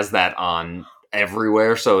 it has that on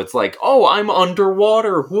everywhere, so it's like, oh, I'm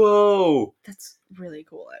underwater, whoa! That's really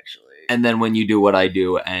cool, actually. And then when you do what I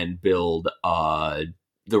do and build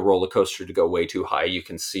the roller coaster to go way too high, you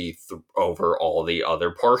can see over all the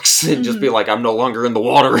other parks and just be like, I'm no longer in the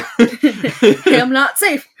water. Hey, I'm not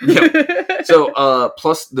safe. Yep. So,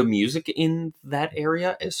 plus the music in that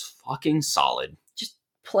area is fucking solid. Just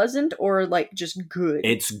pleasant or, like, just good?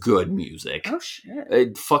 It's good music. Oh,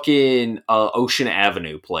 shit. Fucking Ocean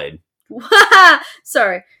Avenue played.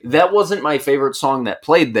 Sorry. That wasn't my favorite song that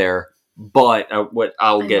played there. But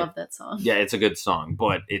I love that song. Yeah, it's a good song,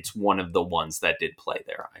 but it's one of the ones that did play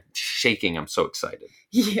there. I'm shaking. I'm so excited.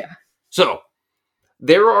 Yeah. So,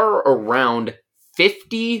 there are around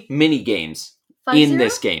 50 mini games in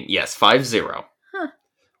this game. Yes, 50. Huh.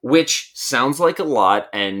 Which sounds like a lot,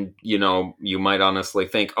 and, you know, you might honestly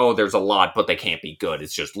think, oh, there's a lot, but they can't be good.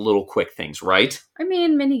 It's just little quick things, right? I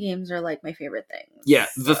mean, mini games are, like, my favorite things. Yeah,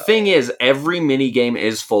 the thing is, every mini game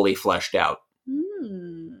is fully fleshed out.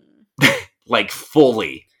 Like,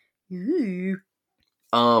 fully. Ooh.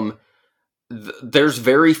 There's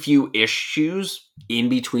very few issues in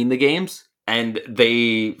between the games, and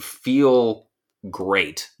they feel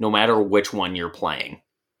great, no matter which one you're playing.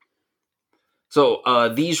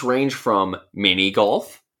 So, these range from mini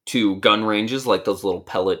golf to gun ranges, like those little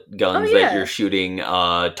pellet guns that you're shooting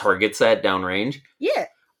targets at downrange. Yeah.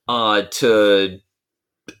 To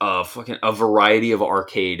fucking a variety of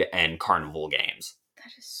arcade and carnival games.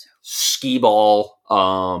 That is so... Skee ball,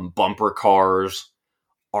 bumper cars,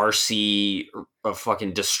 RC,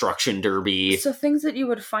 fucking destruction derby. So things that you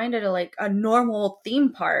would find at a normal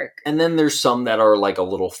theme park. And then there's some that are like a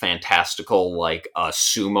little fantastical, like a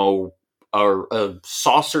sumo or a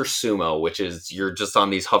saucer sumo, which is you're just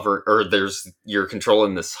on these you're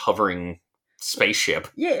controlling this hovering spaceship.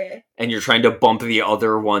 Yeah. And you're trying to bump the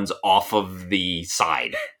other ones off of the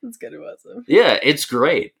side. That's kind of awesome. Yeah, it's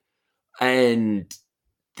great. And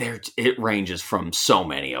it ranges from so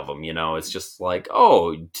many of them, you know. It's just like,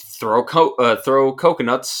 oh, throw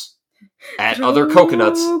coconuts at other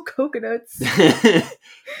coconuts. Coconuts.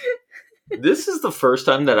 This is the first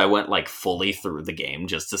time that I went like fully through the game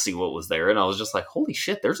just to see what was there, and I was just like, holy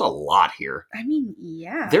shit, there's a lot here. I mean,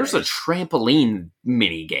 yeah. There's a trampoline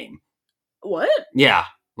mini game. What? Yeah.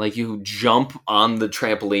 Like, you jump on the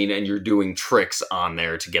trampoline and you're doing tricks on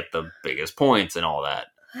there to get the biggest points and all that.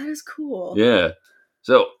 That is cool. Yeah.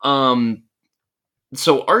 So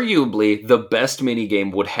arguably the best mini game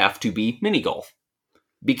would have to be mini golf.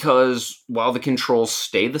 Because while the controls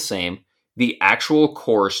stay the same, the actual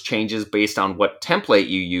course changes based on what template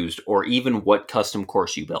you used or even what custom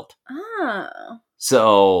course you built. Oh.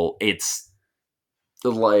 So it's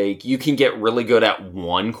like you can get really good at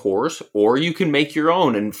one course, or you can make your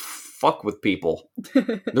own and fuck with people.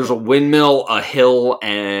 There's a windmill, a hill,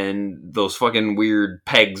 and those fucking weird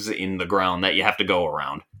pegs in the ground that you have to go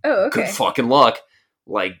around. Oh, okay. Good fucking luck.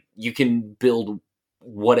 Like, you can build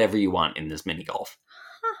whatever you want in this mini golf.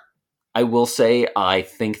 Huh. I will say, I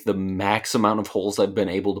think the max amount of holes I've been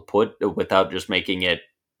able to put without just making it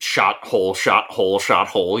shot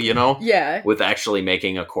hole, you know? Yeah. With actually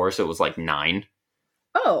making a course, it was like 9.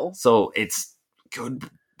 Oh. So it's good,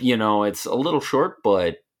 you know, it's a little short,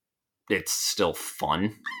 but it's still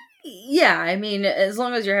fun. Yeah, I mean, as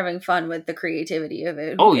long as you're having fun with the creativity of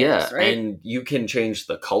it. Oh, cares, yeah, right? and you can change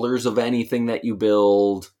the colors of anything that you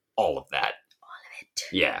build, all of that. All of it.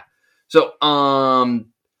 Yeah. So,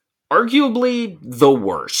 arguably the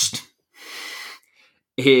worst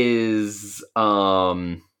is,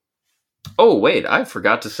 oh, wait, I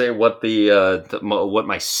forgot to say what what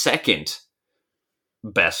my second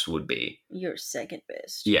best would be. Your second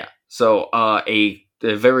best. Yeah. So, a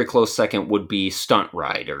very close second would be Stunt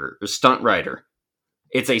Rider.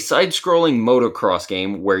 It's a side-scrolling motocross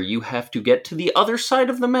game where you have to get to the other side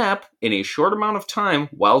of the map in a short amount of time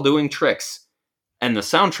while doing tricks. And the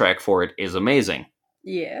soundtrack for it is amazing.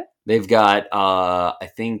 Yeah. They've got, I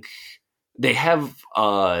think, They have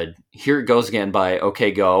Here It Goes Again by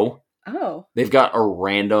OK Go. Oh. They've got a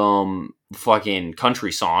random fucking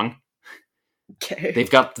country song. Okay. They've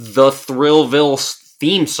got the Thrillville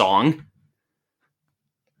theme song.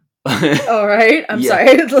 All right. I'm Yeah.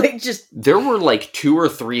 sorry. Like, just There were like 2 or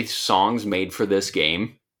 3 songs made for this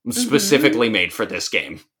game, specifically made for this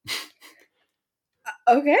game.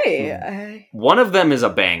 okay. One of them is a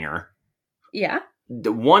banger. Yeah.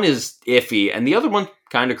 The one is iffy, and the other one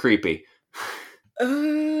kind of creepy.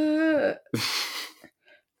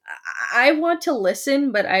 I want to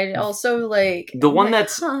listen, but I also like The one like,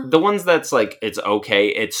 that's the ones that's like it's okay.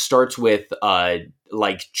 It starts with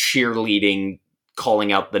like cheerleading,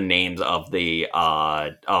 calling out the names of the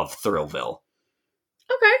of Thrillville.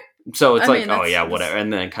 okay. So it's I like, mean, oh that's- yeah, whatever,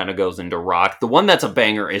 and then it kind of goes into rock. The one that's a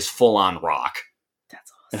banger is full on rock,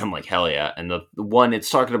 That's and awesome. I'm like, hell yeah. And the one it's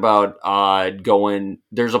talking about going.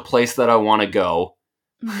 There's a place that I want to go,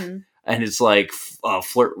 Mhm. and it's like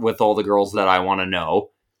flirt with all the girls that I want to know.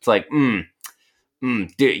 It's like,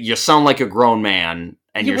 dude, you sound like a grown man,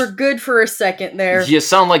 and You were good for a second there. you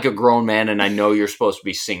sound like a grown man, and I know you're supposed to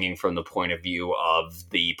be singing from the point of view of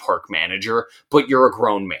the park manager, but you're a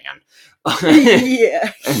grown man.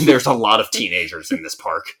 yeah. And there's a lot of teenagers in this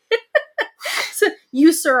park. So,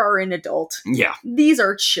 you, sir, are an adult. Yeah, These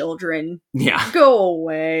are children. yeah. Go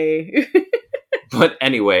away. But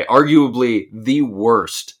anyway, arguably the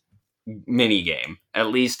worst minigame, at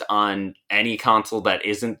least on any console that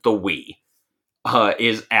isn't the Wii,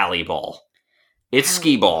 is Alley Ball. It's Alley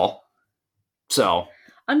skee ball. So,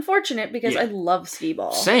 Unfortunate because Yeah. I love skee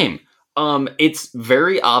ball. same. It's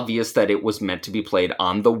very obvious that it was meant to be played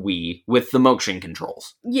on the Wii with the motion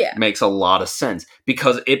controls. Yeah. Makes a lot of sense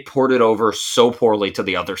because it ported over so poorly to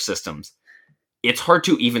the other systems. It's hard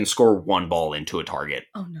to even score one ball into a target.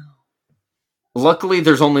 Oh no. Luckily,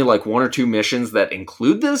 there's only like 1 or 2 missions that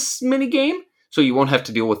include this minigame, so you won't have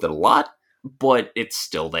to deal with it a lot, but it's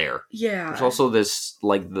still there. Yeah. There's also this,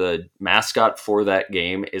 like, the mascot for that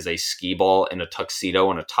game is a skee ball in a tuxedo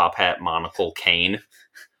and a top hat, monocle, cane.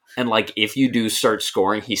 And, like, if you do start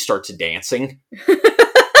scoring, he starts dancing.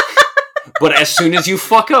 But as soon as you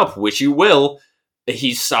fuck up, which you will,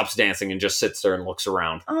 he stops dancing and just sits there and looks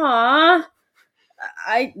around. Aww.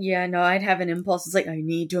 I'd have an impulse. It's like, I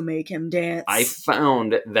need to make him dance. I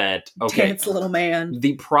found that, okay, Dance, little man.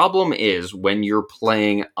 the problem is when you're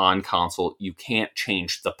playing on console, you can't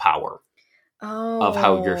change the power Oh. of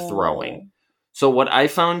how you're throwing. So what I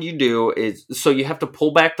found you do is, so you have to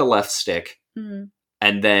pull back the left stick, Mhm.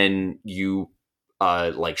 and then you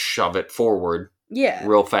like shove it forward Yeah.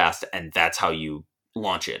 real fast, and that's how you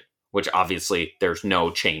launch it. Which obviously there's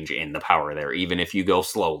no change in the power there, even if you go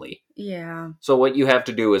slowly. Yeah. So what you have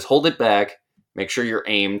to do is hold it back, make sure you're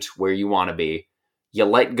aimed where you want to be. You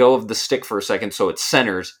let go of the stick for a second so it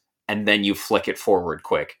centers, and then you flick it forward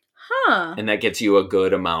quick. Huh. And that gets you a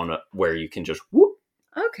good amount where you can just whoop.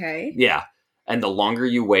 Okay. Yeah. And the longer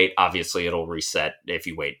you wait, obviously it'll reset if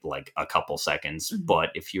you wait like a couple seconds. Mhm.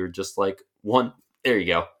 But if you're just like 1, there you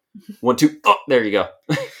go. 1, 2, oh, there you go.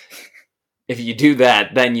 If you do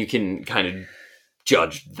that, then you can kind of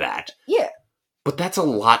judge that. Yeah. But that's a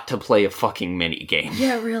lot to play a fucking mini game.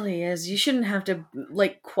 Yeah, it really is. You shouldn't have to,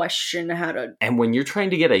 like, question how to... And when you're trying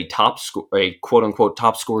to get a top score, a quote unquote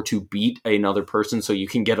top score to beat another person so you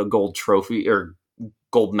can get a gold trophy or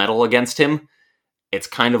gold medal against him, it's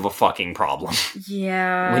kind of a fucking problem.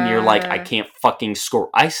 Yeah. When you're like, I can't fucking score.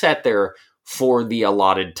 I sat there for the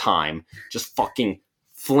allotted time, just fucking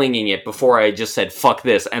flinging it before I just said, fuck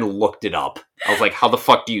this, and looked it up. I was like, how the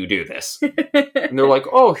fuck do you do this? And they're like,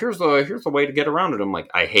 oh, here's the way to get around it. I'm like,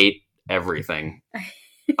 I hate everything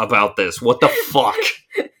about this. What the fuck?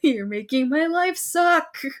 You're making my life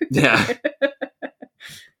suck. Yeah.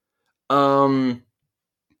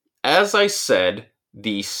 As I said,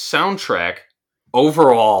 the soundtrack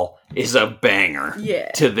overall is a banger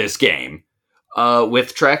Yeah. to this game.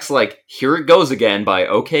 With tracks like Here It Goes Again by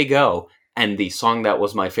OK Go, and the song that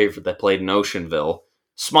was my favorite that played in Oceanville,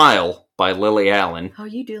 Smile by Lily Allen. Oh,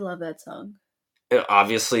 you do love that song.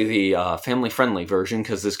 Obviously the family-friendly version,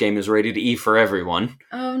 because this game is rated E for everyone.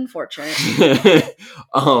 Oh, unfortunate.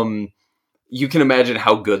 You can imagine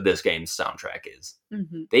how good this game's soundtrack is.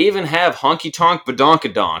 Hmm. They even have Honky Tonk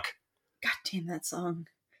Badonkadonk. God damn that song.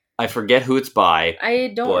 I forget who it's by.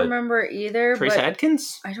 I don't But remember either, Trace but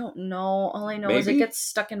Adkins? I don't know. All I know is it Maybe? gets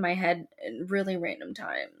stuck in my head at really random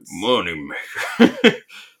times. Moneymaker.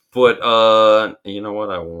 But, you know what?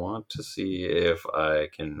 I want to see if I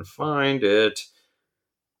can find it.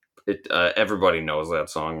 Everybody knows that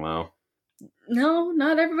song, though. No,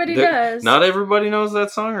 not everybody There- does. Not everybody knows that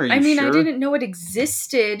song, are you I mean, sure? I didn't know it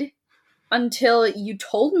existed. until you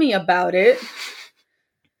told me about it.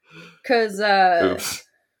 Because, Oops.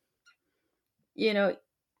 you know...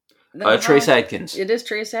 Trace Adkins. It is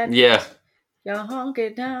Trace Adkins. Yeah. Y'all honk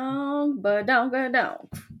it down, but don't go down.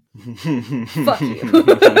 Fuck you.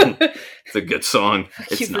 It's a good song.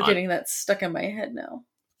 Fuck you for getting that stuck in my head now.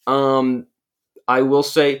 I will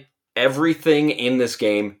say everything in this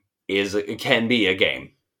game can be a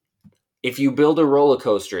game. If you build a roller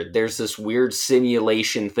coaster, there's this weird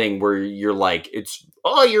simulation thing where you're like,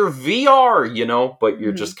 you're VR, you know, but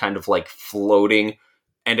you're just kind of like floating,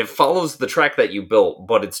 and it follows the track that you built,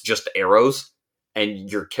 but it's just arrows,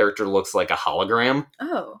 and your character looks like a hologram.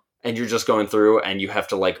 Oh. And you're just going through, and you have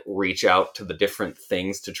to like reach out to the different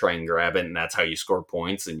things to try and grab it, and that's how you score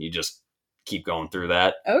points, and you just keep going through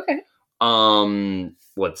that. Okay.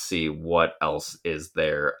 Let's see, what else is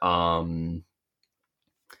there?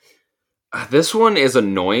 This one is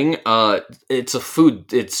annoying.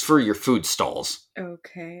 It's for your food stalls.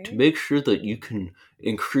 Okay. To make sure that you can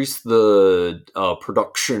increase the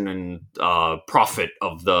production and profit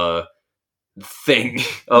of the thing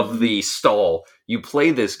of the stall, you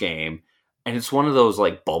play this game, and it's one of those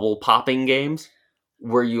like bubble popping games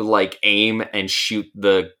where you like aim and shoot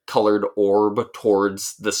the colored orb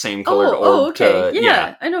towards the same colored orb. Oh, okay.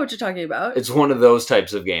 Yeah, I know what you're talking about. It's one of those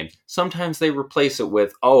types of games. Sometimes they replace it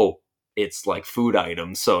with, it's like food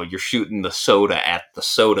items, so you're shooting the soda at the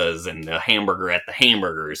sodas and the hamburger at the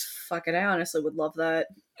hamburgers. Fuck it, I honestly would love that.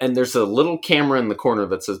 And there's a little camera in the corner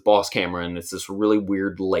that says boss camera, and it's this really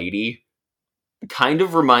weird lady. Kind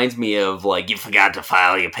of reminds me of, like, you forgot to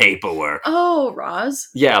file your paperwork. Oh, Roz.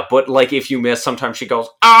 Yeah, but, like, if you miss, sometimes she goes,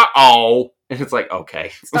 uh-oh! And it's like,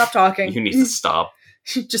 okay. Stop talking. You need to stop.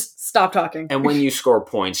 Just stop talking. And when you score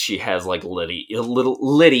points, she has, like, little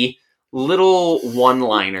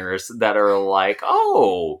one-liners that are like,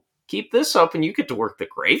 keep this up and you get to work the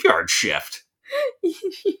graveyard shift.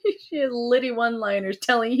 She had litty one-liners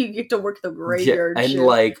telling you get to work the graveyard shift. And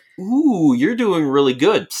like, ooh, you're doing really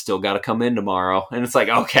good. Still got to come in tomorrow. And it's like,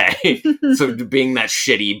 okay. So being that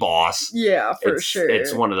shitty boss. Yeah, for sure.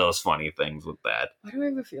 It's one of those funny things with that. Why do I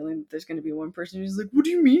have a feeling that there's going to be one person who's like, what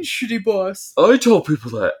do you mean shitty boss? I tell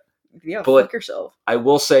people that. Yeah, but fuck yourself. I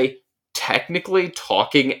will say, technically,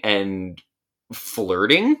 talking and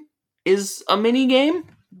flirting is a mini game.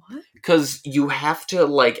 What? Because you have to,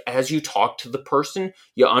 like, as you talk to the person,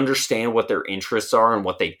 you understand what their interests are and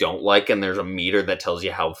what they don't like, and there's a meter that tells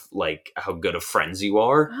you how good of friends you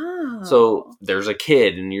are. Oh. So there's a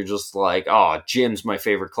kid, and you're just like, gym's my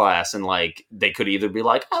favorite class, and, like, they could either be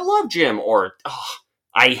like, I love gym, or,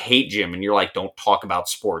 I hate gym, and you're like, don't talk about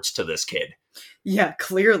sports to this kid. Yeah,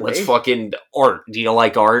 clearly. Let's fucking art. Do you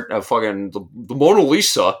like art? Fucking the Mona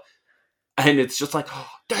Lisa. And it's just like,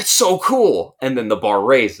 that's so cool. And then the bar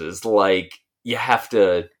raises. Like, you have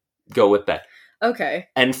to go with that. Okay.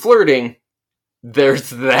 And flirting, there's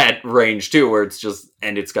that range too, where it's just,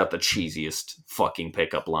 and it's got the cheesiest fucking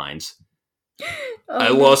pickup lines. I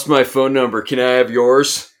lost my phone number. Can I have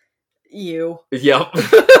yours? You. Yep.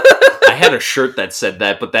 I had a shirt that said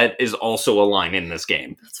that, but that is also a line in this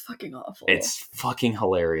game. That's fucking awful. It's fucking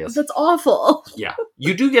hilarious. That's awful. Yeah.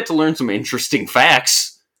 You do get to learn some interesting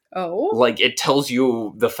facts. Oh? Like, it tells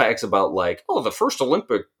you the facts about, like, the first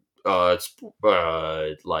Olympic,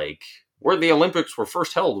 like, where the Olympics were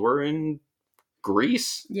first held were in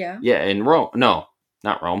Greece? Yeah. Yeah, in Rome. No,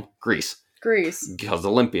 not Rome. Greece. Because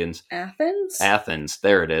Olympians. Athens.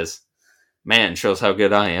 There it is. Man, shows how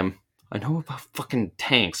good I am. I know about fucking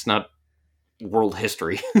tanks, not world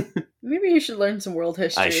history. Maybe you should learn some world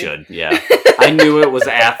history. I should, yeah. I knew it was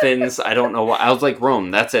Athens. I don't know why. I was like,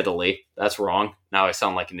 Rome, that's Italy. That's wrong. Now I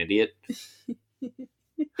sound like an idiot.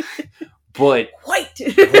 But White.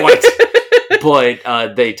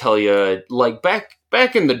 But they tell you, like, back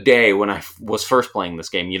in the day when I was first playing this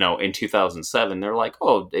game, in 2007, they're like,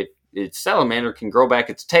 its salamander can grow back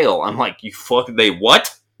its tail. I'm like, they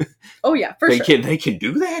what? Oh yeah, for sure. They can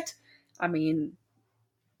do that? I mean,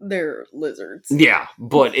 they're lizards. Yeah,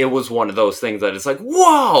 but it was one of those things that it's like,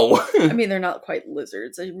 whoa! I mean, they're not quite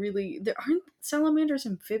lizards. There aren't salamanders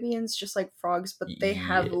amphibians just like frogs, but they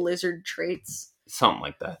have lizard traits. Something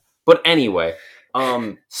like that. But anyway,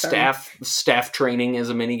 staff training is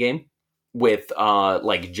a minigame. With,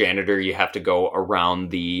 like, janitor, you have to go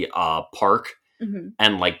around the park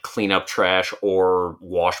and, like, clean up trash or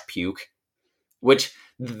wash puke. Which,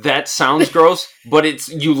 that sounds gross, but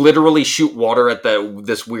you literally shoot water at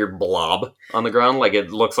this weird blob on the ground. Like, it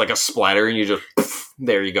looks like a splatter, and you just, poof,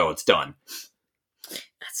 there you go, it's done.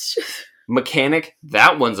 That's just... Mechanic,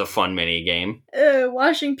 that one's a fun mini game.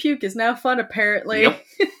 Washing puke is now fun, apparently. Yep.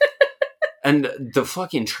 And the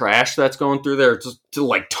fucking trash that's going through there, just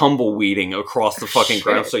like tumbleweeding across the fucking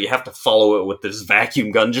ground, so you have to follow it with this vacuum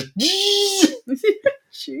gun. Just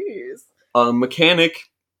Jeez. Mechanic,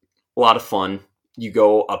 a lot of fun. You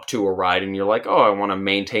go up to a ride and you're like, oh, I want to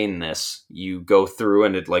maintain this. You go through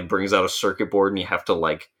and it like brings out a circuit board and you have to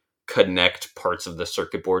like connect parts of the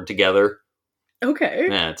circuit board together. Okay.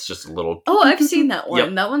 Yeah, it's just a little... Oh, I've seen that one.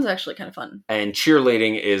 Yep. That one's actually kind of fun. And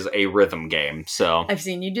cheerleading is a rhythm game, so... I've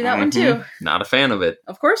seen you do that one too. Not a fan of it.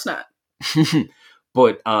 Of course not.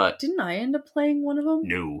 But, Didn't I end up playing one of them?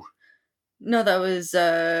 no. No, that was,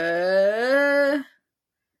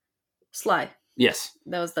 Sly. Yes.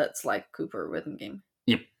 That was that Sly Cooper rhythm game.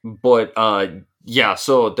 Yep. But, yeah,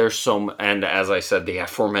 so there's some... And as I said, the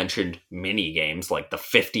aforementioned mini games, like the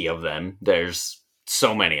 50 of them, there's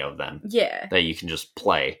so many of them. Yeah. That you can just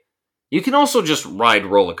play. You can also just ride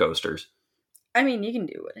roller coasters. I mean, you can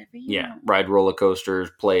do whatever you want. Ride roller coasters,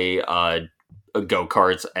 play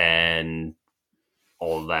go-karts, and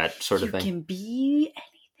all of that sort of thing. You can be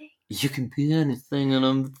anything. You can be anything in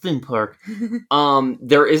a theme park.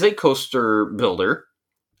 There is a coaster builder,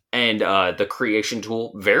 and the creation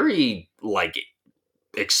tool, very, like,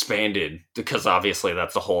 expanded, because obviously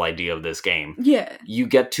that's the whole idea of this game. Yeah. You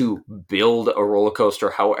get to build a roller coaster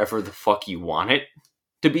however the fuck you want it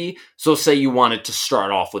to be. So say you want it to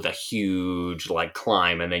start off with a huge, like,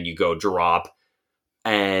 climb, and then you go drop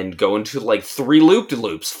and go into, like, 3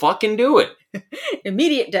 loop-de-loops. Fucking do it.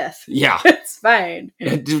 Immediate death. Yeah. It's fine.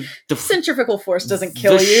 The Centrifugal force doesn't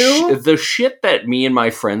kill you. The shit that me and my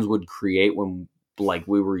friends would create when, like,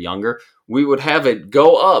 we were younger, we would have it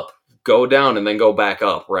go up, go down, and then go back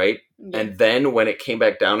up, right? Yeah. And then when it came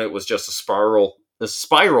back down, it was just a spiral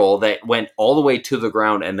that went all the way to the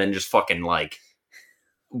ground and then just fucking, like,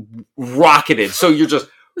 rocketed. So you're just...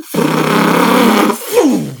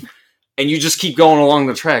 and you just keep going along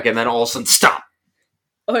the track, and then all of a sudden, stop.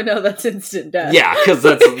 Oh no, that's instant death. Yeah, because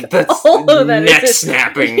that's neck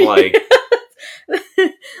snapping, like...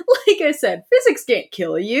 Like I said, physics can't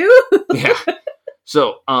kill you. Yeah.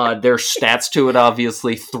 So, there's stats to it,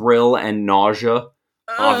 obviously. Thrill and nausea.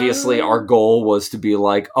 Obviously, our goal was to be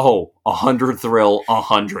like, 100 thrill,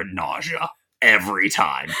 100 nausea. Every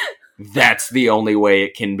time. That's the only way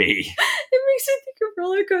it can be. It makes me think of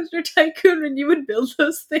Roller Coaster Tycoon when you would build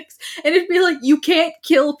those things. And it'd be like, you can't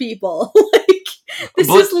kill people. Like, this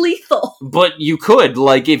is lethal. But you could.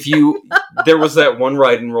 Like, if you... There was that one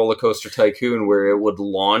ride in Roller Coaster Tycoon where it would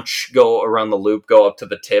launch, go around the loop, go up to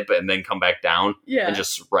the tip, and then come back down. Yeah. And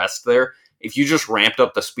just rest there. If you just ramped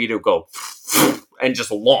up the speed, it would go... and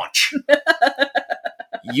just launch.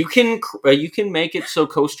 You can make it so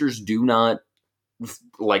coasters do not,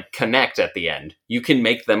 like, connect at the end. You can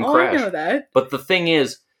make them crash. I know that. But the thing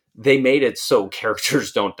is, they made it so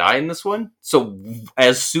characters don't die in this one. So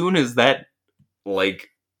as soon as that, like,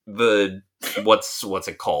 the... What's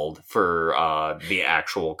it called for the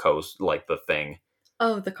actual coast, like the thing?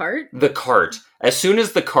 Oh, the cart? The cart. As soon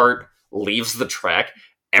as the cart leaves the track,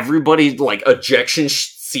 everybody, like, ejection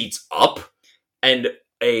seats up, and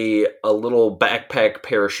a little backpack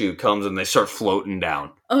parachute comes and they start floating down.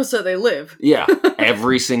 Oh, so they live. Yeah,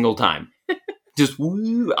 every single time. Just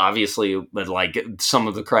woo. Obviously, but, like, some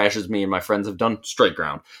of the crashes me and my friends have done, straight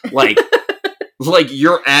ground. Like... Like,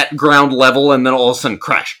 you're at ground level and then all of a sudden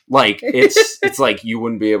crash. Like, it's like you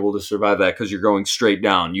wouldn't be able to survive that because you're going straight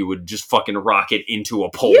down. You would just fucking rocket into a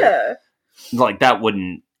pole. Yeah. Like, that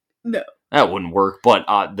wouldn't... No. That wouldn't work, but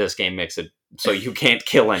this game makes it so you can't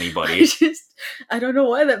kill anybody. I don't know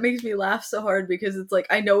why that makes me laugh so hard, because it's like,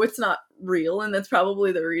 I know it's not real, and that's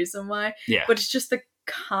probably the reason why. Yeah. But it's just the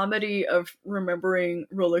comedy of remembering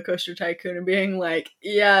Roller Coaster Tycoon and being like,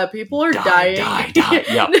 yeah, people are dying. Die.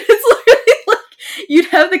 Yep. It's literally like, you'd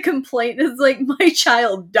have the complaint, it's like, my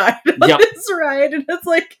child died on this ride, and it's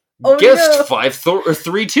like, oh Guest no.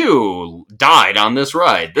 532 died on this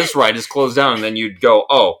ride. This ride is closed down, and then you'd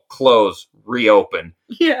go, close, reopen.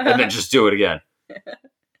 Yeah. And then just do it again.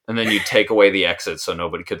 And then you'd take away the exit so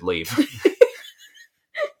nobody could leave.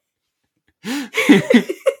 This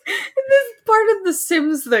part of the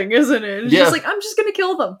Sims thing, isn't it? It's just like, I'm just gonna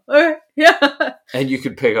kill them. Alright, yeah. And you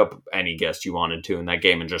could pick up any guest you wanted to in that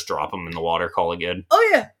game and just drop them in the water, call again. Oh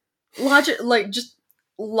yeah. Just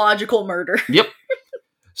logical murder. Yep.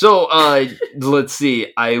 So, let's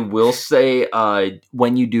see. I will say,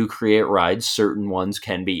 when you do create rides, certain ones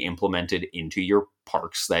can be implemented into your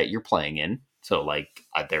parks that you're playing in. So, like,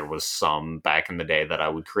 there was some back in the day that I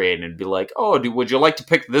would create and it'd be like, would you like to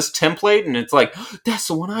pick this template? And it's like, that's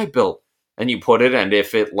the one I built. And you put it, and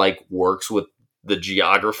if it, like, works with the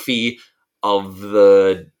geography of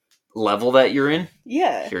the level that you're in,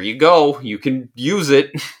 Yeah. here you go. You can use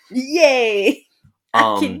it. Yay!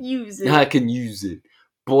 I can use it. I can use it.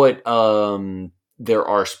 But there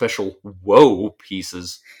are special woe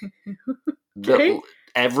pieces. Okay.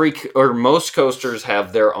 Most coasters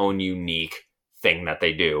have their own unique thing that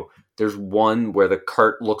they do. There's one where the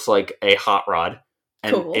cart looks like a hot rod,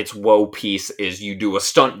 and Cool. its woe piece is you do a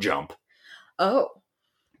stunt jump. Oh.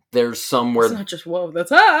 There's some where It's not just whoa,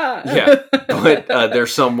 that's ah! Yeah, but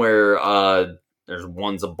there's somewhere there's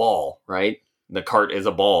one's a ball, right? The cart is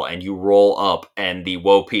a ball, and you roll up, and the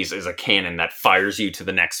woe piece is a cannon that fires you to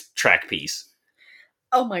the next track piece.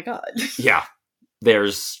 Oh my god. Yeah,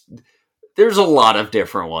 there's a lot of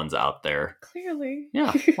different ones out there. Clearly.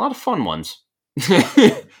 Yeah, a lot of fun ones.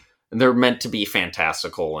 And they're meant to be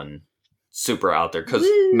fantastical and super out there, because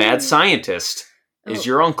Woo. Mad Scientist is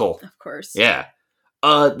your uncle. Of course. Yeah.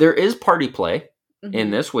 There is party play Mhm.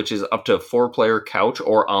 in this, which is up to 4-player couch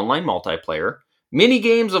or online multiplayer. Mini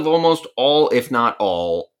games of almost all, if not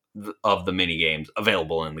all, of the mini games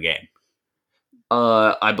available in the game.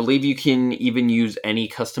 I believe you can even use any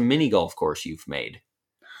custom mini golf course you've made.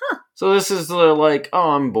 Huh. So this is like,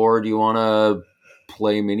 oh, I'm bored. You want to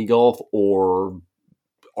play mini golf or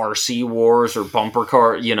RC Wars or bumper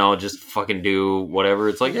car? Just fucking do whatever.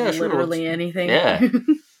 It's like, yeah, sure. Literally anything. Yeah.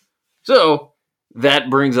 So that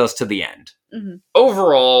brings us to the end. Mhm.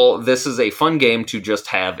 Overall, this is a fun game to just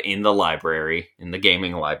have in the library, in the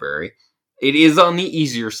gaming library. It is on the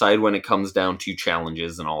easier side when it comes down to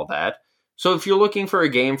challenges and all that. So if you're looking for a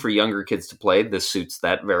game for younger kids to play, this suits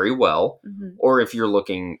that very well. Mhm. Or if you're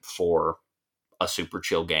looking for a super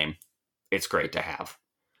chill game, it's great to have.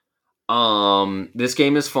 This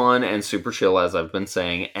game is fun and super chill, as I've been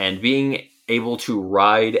saying, and being able to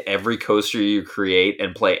ride every coaster you create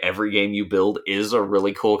and play every game you build is a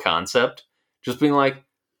really cool concept. Just being like,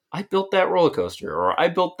 I built that roller coaster, or I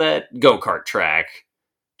built that go-kart track.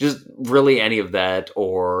 Just really any of that,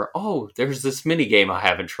 or, oh, there's this mini game I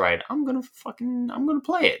haven't tried. I'm gonna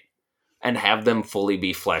play it. And have them fully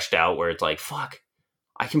be fleshed out where it's like, fuck,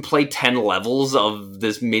 I can play 10 levels of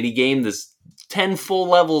this mini game, this 10 full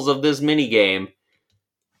levels of this mini game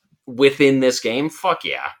within this game. Fuck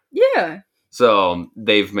yeah. Yeah. So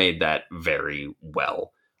they've made that very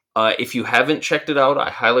well. If you haven't checked it out, I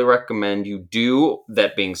highly recommend you do.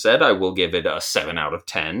 That being said, I will give it a 7 out of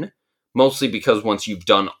 10. Mostly because once you've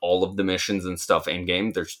done all of the missions and stuff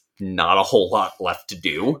in-game, there's not a whole lot left to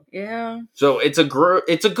do. Yeah. So it's a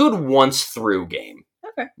good once-through game.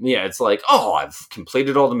 Okay. Yeah, it's like, oh, I've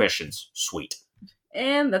completed all the missions. Sweet.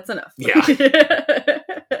 And that's enough. Yeah.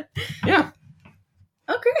 Yeah.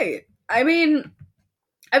 Okay. I mean,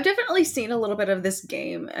 I've definitely seen a little bit of this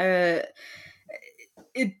game.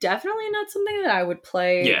 It's definitely not something that I would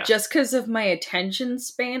play. Yeah. Just because of my attention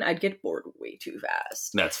span, I'd get bored way too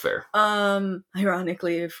fast. That's fair.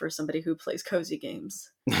 Ironically, for somebody who plays cozy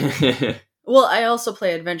games. Well, I also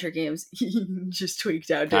play adventure games. Just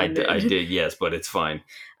tweaked out, didn't it? I did, yes, but it's fine.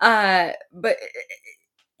 But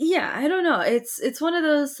yeah, I don't know. It's one of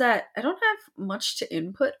those that I don't have much to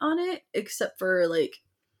input on it, except for like,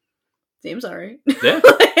 seems alright. Yeah,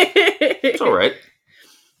 it's all right.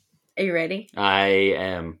 Are you ready? I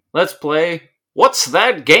am. Let's play What's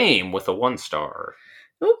That Game with a 1 star.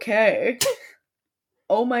 Okay.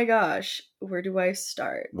 Oh my gosh. Where do I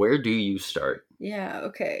start? Where do you start? Yeah,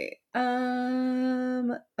 okay.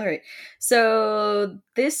 Alright. So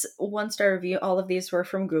this 1-star review, all of these were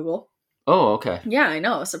from Google. Oh, okay. Yeah, I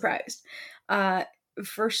know, surprised.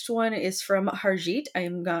 First one is from Harjeet. I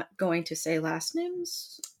am not going to say last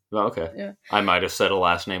names. Oh, okay. Yeah. I might have said a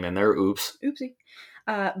last name in there. Oops. Oopsie.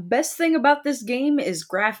 Best thing about this game is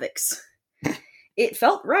graphics. It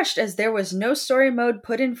felt rushed as there was no story mode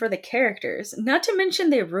put in for the characters. Not to mention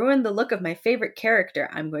they ruined the look of my favorite character.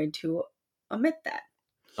 I'm going to omit that.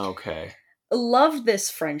 Okay. Loved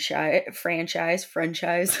this franchise,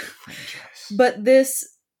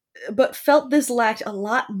 but felt this lacked a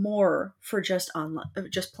lot more for just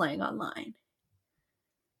playing online.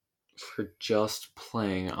 For just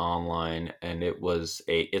playing online, and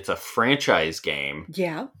it's a franchise game.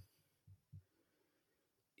 Yeah.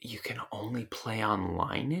 You can only play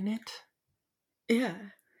online in it? Yeah.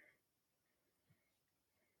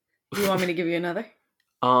 Do you want me to give you another?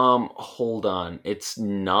 Hold on. It's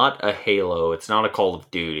not a Halo. It's not a Call of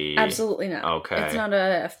Duty. Absolutely not. Okay. It's not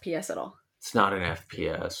a FPS at all. It's not an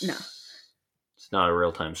FPS. No. It's not a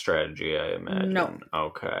real-time strategy, I imagine. No.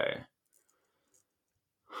 Okay.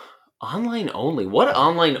 Online only? What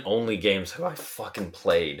online only games have I fucking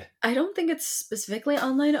played? I don't think it's specifically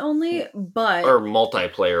online only, but... Or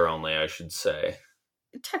multiplayer only, I should say.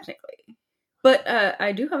 Technically. But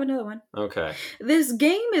I do have another one. Okay. This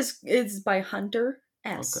game is by Hunter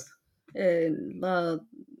S. The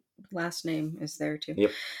last name is there too.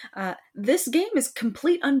 Yep. This game is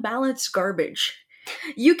complete unbalanced garbage.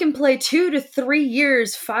 You can play 2 to 3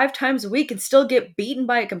 years 5 times a week and still get beaten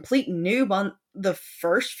by a complete noob on the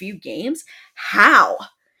first few games? How?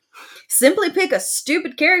 Simply pick a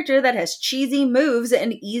stupid character that has cheesy moves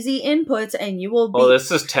and easy inputs and you will be... Oh,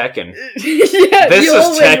 this is Tekken. Yeah, this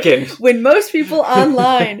is Tekken. When most people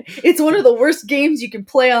online, it's one of the worst games you can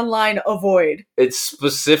play online, avoid. It's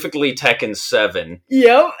specifically Tekken 7.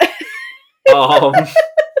 Yep.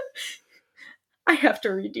 I have to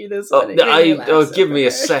redo this one. Give me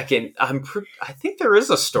a second. I think there is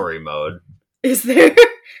a story mode. Is there?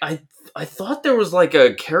 I thought there was like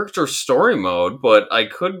a character story mode, but I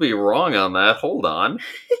could be wrong on that. Hold on.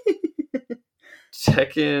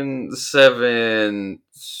 Tekken 7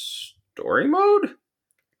 story mode?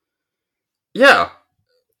 Yeah.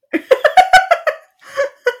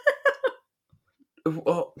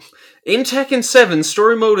 Well, in Tekken 7,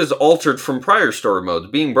 story mode is altered from prior story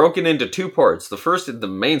modes, being broken into 2 parts. The first is the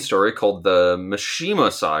main story, called the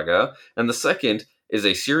Mishima Saga, and the second is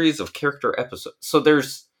a series of character episodes. So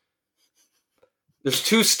there's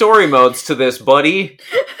 2 story modes to this, buddy.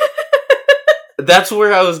 That's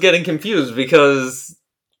where I was getting confused, because...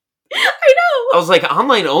 I know! I was like,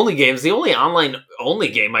 online-only games, the only online-only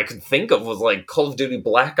game I could think of was, like, Call of Duty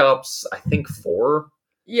Black Ops, I think, 4?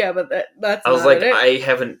 Yeah, but that's I was like, I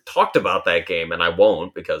haven't talked about that game, and I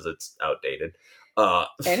won't, because it's outdated.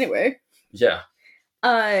 Anyway. Yeah.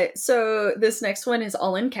 So this next one is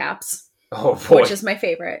all in caps. Oh, boy. Which is my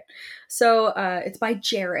favorite. So, it's by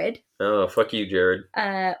Jared. Oh, fuck you, Jared.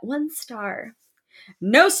 1 star.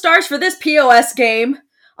 No stars for this POS game.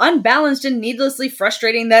 Unbalanced and needlessly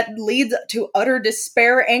frustrating that leads to utter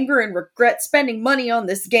despair, anger, and regret spending money on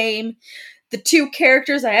this game. The 2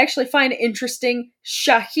 characters I actually find interesting,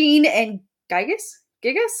 Shaheen and Gigas,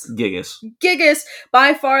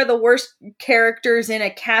 by far the worst characters in a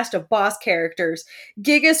cast of boss characters.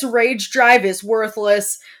 Gigas' rage drive is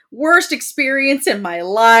worthless. Worst experience in my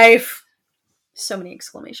life. So many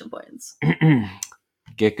exclamation points.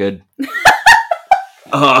 Get good.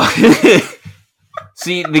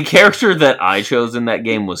 See, the character that I chose in that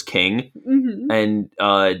game was King, and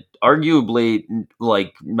arguably,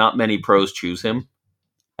 like, not many pros choose him.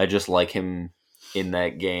 I just like him in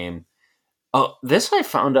that game. Oh, this I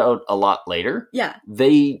found out a lot later. Yeah.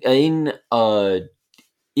 They, in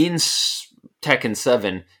Tekken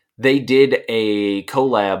 7, they did a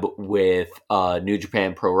collab with New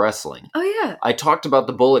Japan Pro Wrestling. Oh, yeah. I talked about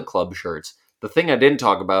the Bullet Club shirts. The thing I didn't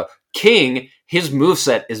talk about, King, his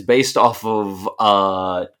moveset is based off of,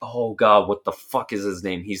 oh god, what the fuck is his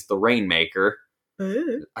name? He's the Rainmaker.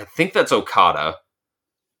 I think that's Okada.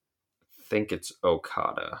 I think it's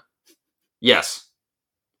Okada. Yes.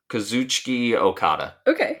 Kazuchika Okada.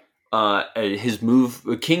 Okay.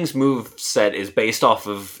 King's move set is based off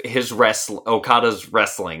of Okada's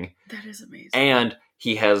wrestling. That is amazing. And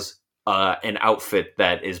he has an outfit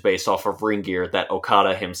that is based off of ring gear that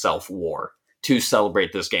Okada himself wore to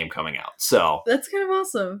celebrate this game coming out. So that's kind of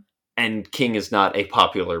awesome. And King is not a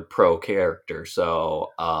popular pro character, so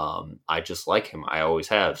I just like him. I always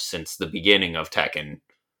have since the beginning of Tekken.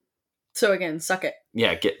 So again, suck it.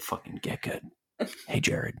 Yeah, get good. Hey,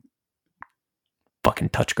 Jared. Fucking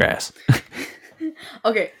touch grass.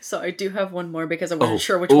 Okay, so I do have one more because I wasn't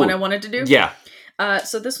sure which one I wanted to do. Yeah.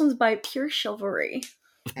 So this one's by Pure Chivalry.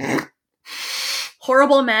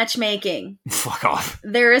 Horrible matchmaking. Fuck off.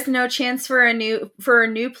 There is no chance for a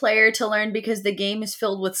new player to learn because the game is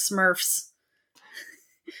filled with Smurfs.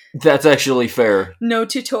 That's actually fair. No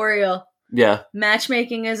tutorial. Yeah.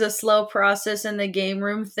 Matchmaking is a slow process and the game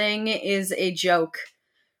room thing is a joke.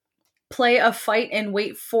 Play a fight and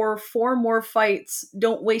wait for 4 more fights.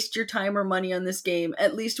 Don't waste your time or money on this game.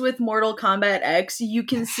 At least with Mortal Kombat X, you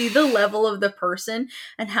can see the level of the person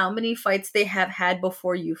and how many fights they have had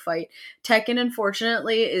before you fight. Tekken,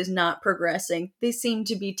 unfortunately, is not progressing. They seem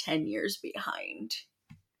to be 10 years behind.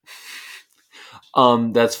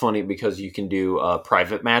 That's funny because you can do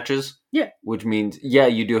private matches. Yeah. Which means, yeah,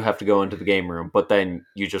 you do have to go into the game room, but then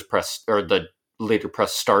you just press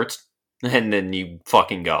start, and then you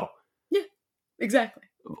fucking go. Exactly.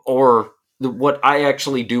 Or what I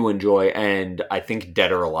actually do enjoy, and I think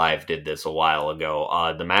Dead or Alive did this a while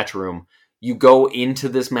ago, the match room. You go into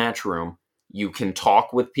this match room, you can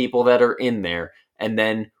talk with people that are in there, and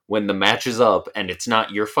then when the match is up and it's not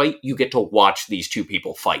your fight, you get to watch these 2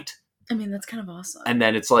 people fight. I mean, that's kind of awesome. And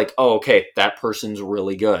then it's like, oh, okay, that person's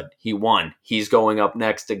really good. He won. He's going up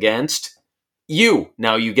next against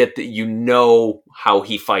Now you get you know how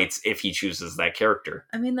he fights if he chooses that character.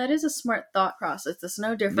 I mean, that is a smart thought process. It's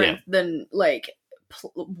no different than, like,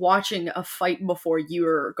 watching a fight before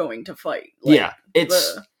you're going to fight. Like, yeah,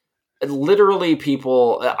 it's... Literally,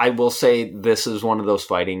 people, I will say this is one of those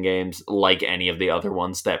fighting games, like any of the other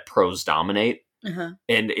ones, that pros dominate. Uh-huh.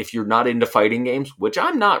 And if you're not into fighting games, which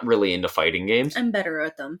I'm not really into fighting games. I'm better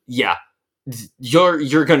at them. Yeah.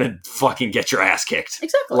 You're gonna fucking get your ass kicked.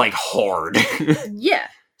 Exactly. Like, hard. Yeah.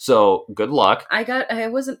 So, good luck. I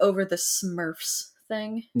wasn't over the Smurfs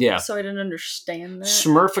thing. Yeah. So I didn't understand that.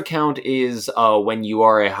 Smurf account is when you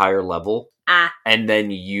are a higher level. And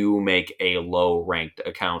then you make a low-ranked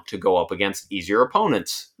account to go up against easier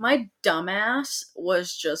opponents. My dumbass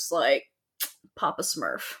was just like, Papa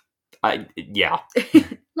Smurf. Yeah.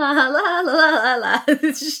 La la la la la.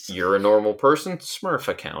 It's just... You're a normal person, Smurf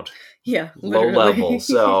account. Yeah, literally. Low level,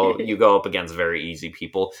 so you go up against very easy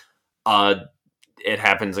people. It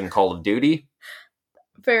happens in Call of Duty.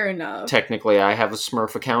 Fair enough. Technically, I have a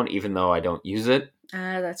Smurf account, even though I don't use it.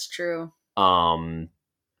 That's true.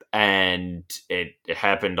 And it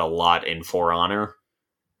happened a lot in For Honor,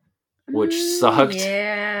 which sucked.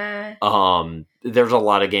 Yeah. There's a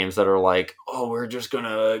lot of games that are like, oh, we're just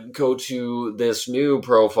gonna go to this new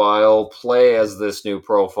profile, play as this new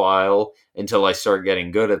profile until I start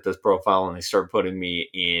getting good at this profile, and they start putting me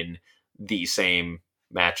in the same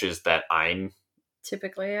matches that I'm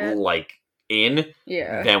typically at. Like in.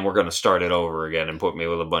 Yeah. Then we're gonna start it over again and put me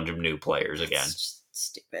with a bunch of new players again. It's just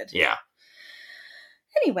stupid. Yeah.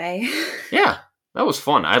 Anyway. Yeah. That was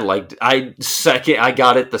fun. I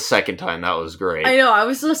got it the second time. That was great. I know. I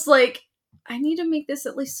was just like, I need to make this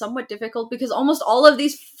at least somewhat difficult because almost all of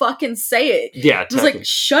these fucking say it. Yeah. I was like,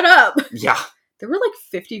 shut up. Yeah. There were like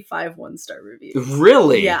 55 one-star reviews.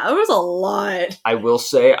 Really? Yeah, it was a lot. I will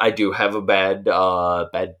say I do have a bad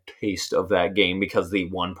taste of that game because the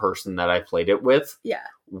one person that I played it with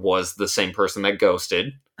was the same person that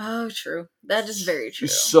ghosted. Oh, true. That is very true.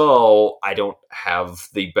 So I don't have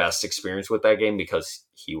the best experience with that game because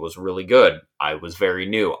he was really good. I was very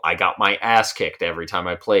new. I got my ass kicked every time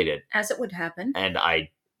I played it. As it would happen. And I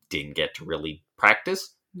didn't get to really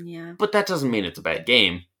practice. Yeah. But that doesn't mean it's a bad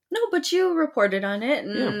game. No, but you reported on it,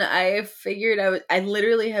 and I figured I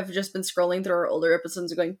literally have just been scrolling through our older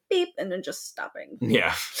episodes and going beep, and then just stopping.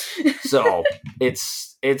 Yeah. So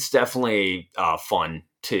it's definitely fun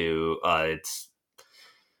to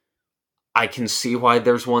I can see why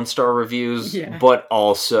there's 1-star reviews, but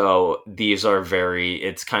also these are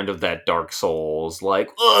it's kind of that Dark Souls, like,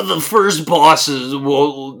 oh, the first boss is,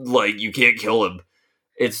 well, like, you can't kill him.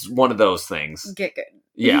 It's one of those things. Get good.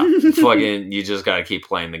 Yeah, fucking, you just gotta keep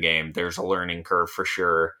playing the game. There's a learning curve for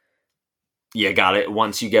sure. You got it.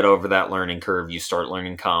 Once you get over that learning curve, you start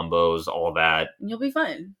learning combos, all that. You'll be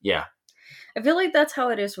fine. Yeah. I feel like that's how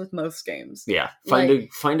it is with most games. Yeah.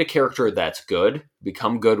 Find a character that's good,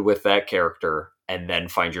 become good with that character, and then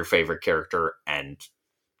find your favorite character and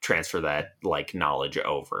transfer that, like, knowledge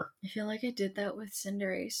over. I feel like I did that with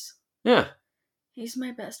Cinderace. Yeah. He's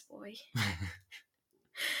my best boy.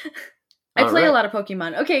 I play a lot of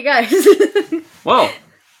Pokemon. Okay, guys. Well,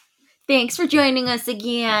 thanks for joining us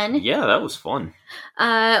again. Yeah, that was fun.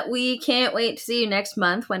 We can't wait to see you next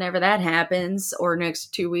month, whenever that happens, or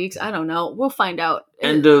next 2 weeks. I don't know. We'll find out.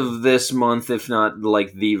 End of this month, if not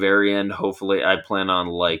like the very end. Hopefully, I plan on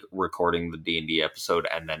like recording the D&D episode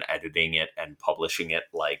and then editing it and publishing it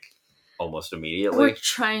like almost immediately. We're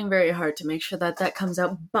trying very hard to make sure that comes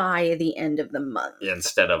out by the end of the month.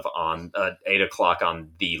 Instead of on 8 o'clock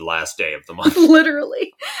on the last day of the month.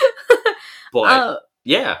 Literally. But,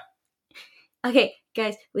 yeah. Okay,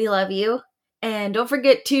 guys, we love you. And don't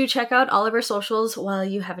forget to check out all of our socials while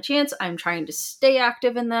you have a chance. I'm trying to stay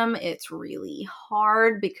active in them. It's really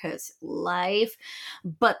hard because life.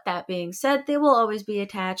 But that being said, they will always be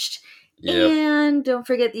attached. Yep. And don't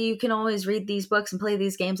forget that you can always read these books and play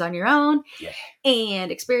these games on your own. Yeah.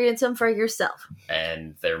 And experience them for yourself.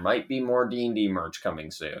 And there might be more D&D merch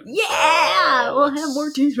coming soon. Yeah! So we'll have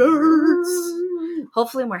more t-shirts.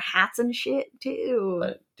 Hopefully more hats and shit, too.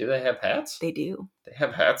 Do they have hats? They do. They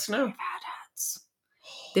have hats now? They've had hats.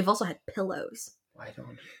 They've also had pillows. Why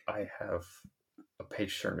don't I have a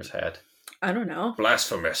page turner's hat? I don't know.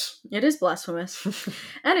 Blasphemous. It is blasphemous.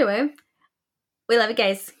 Anyway, we love you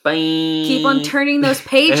guys. Bye. Keep on turning those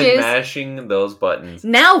pages. And mashing those buttons.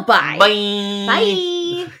 Now bye.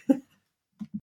 Bye. Bye.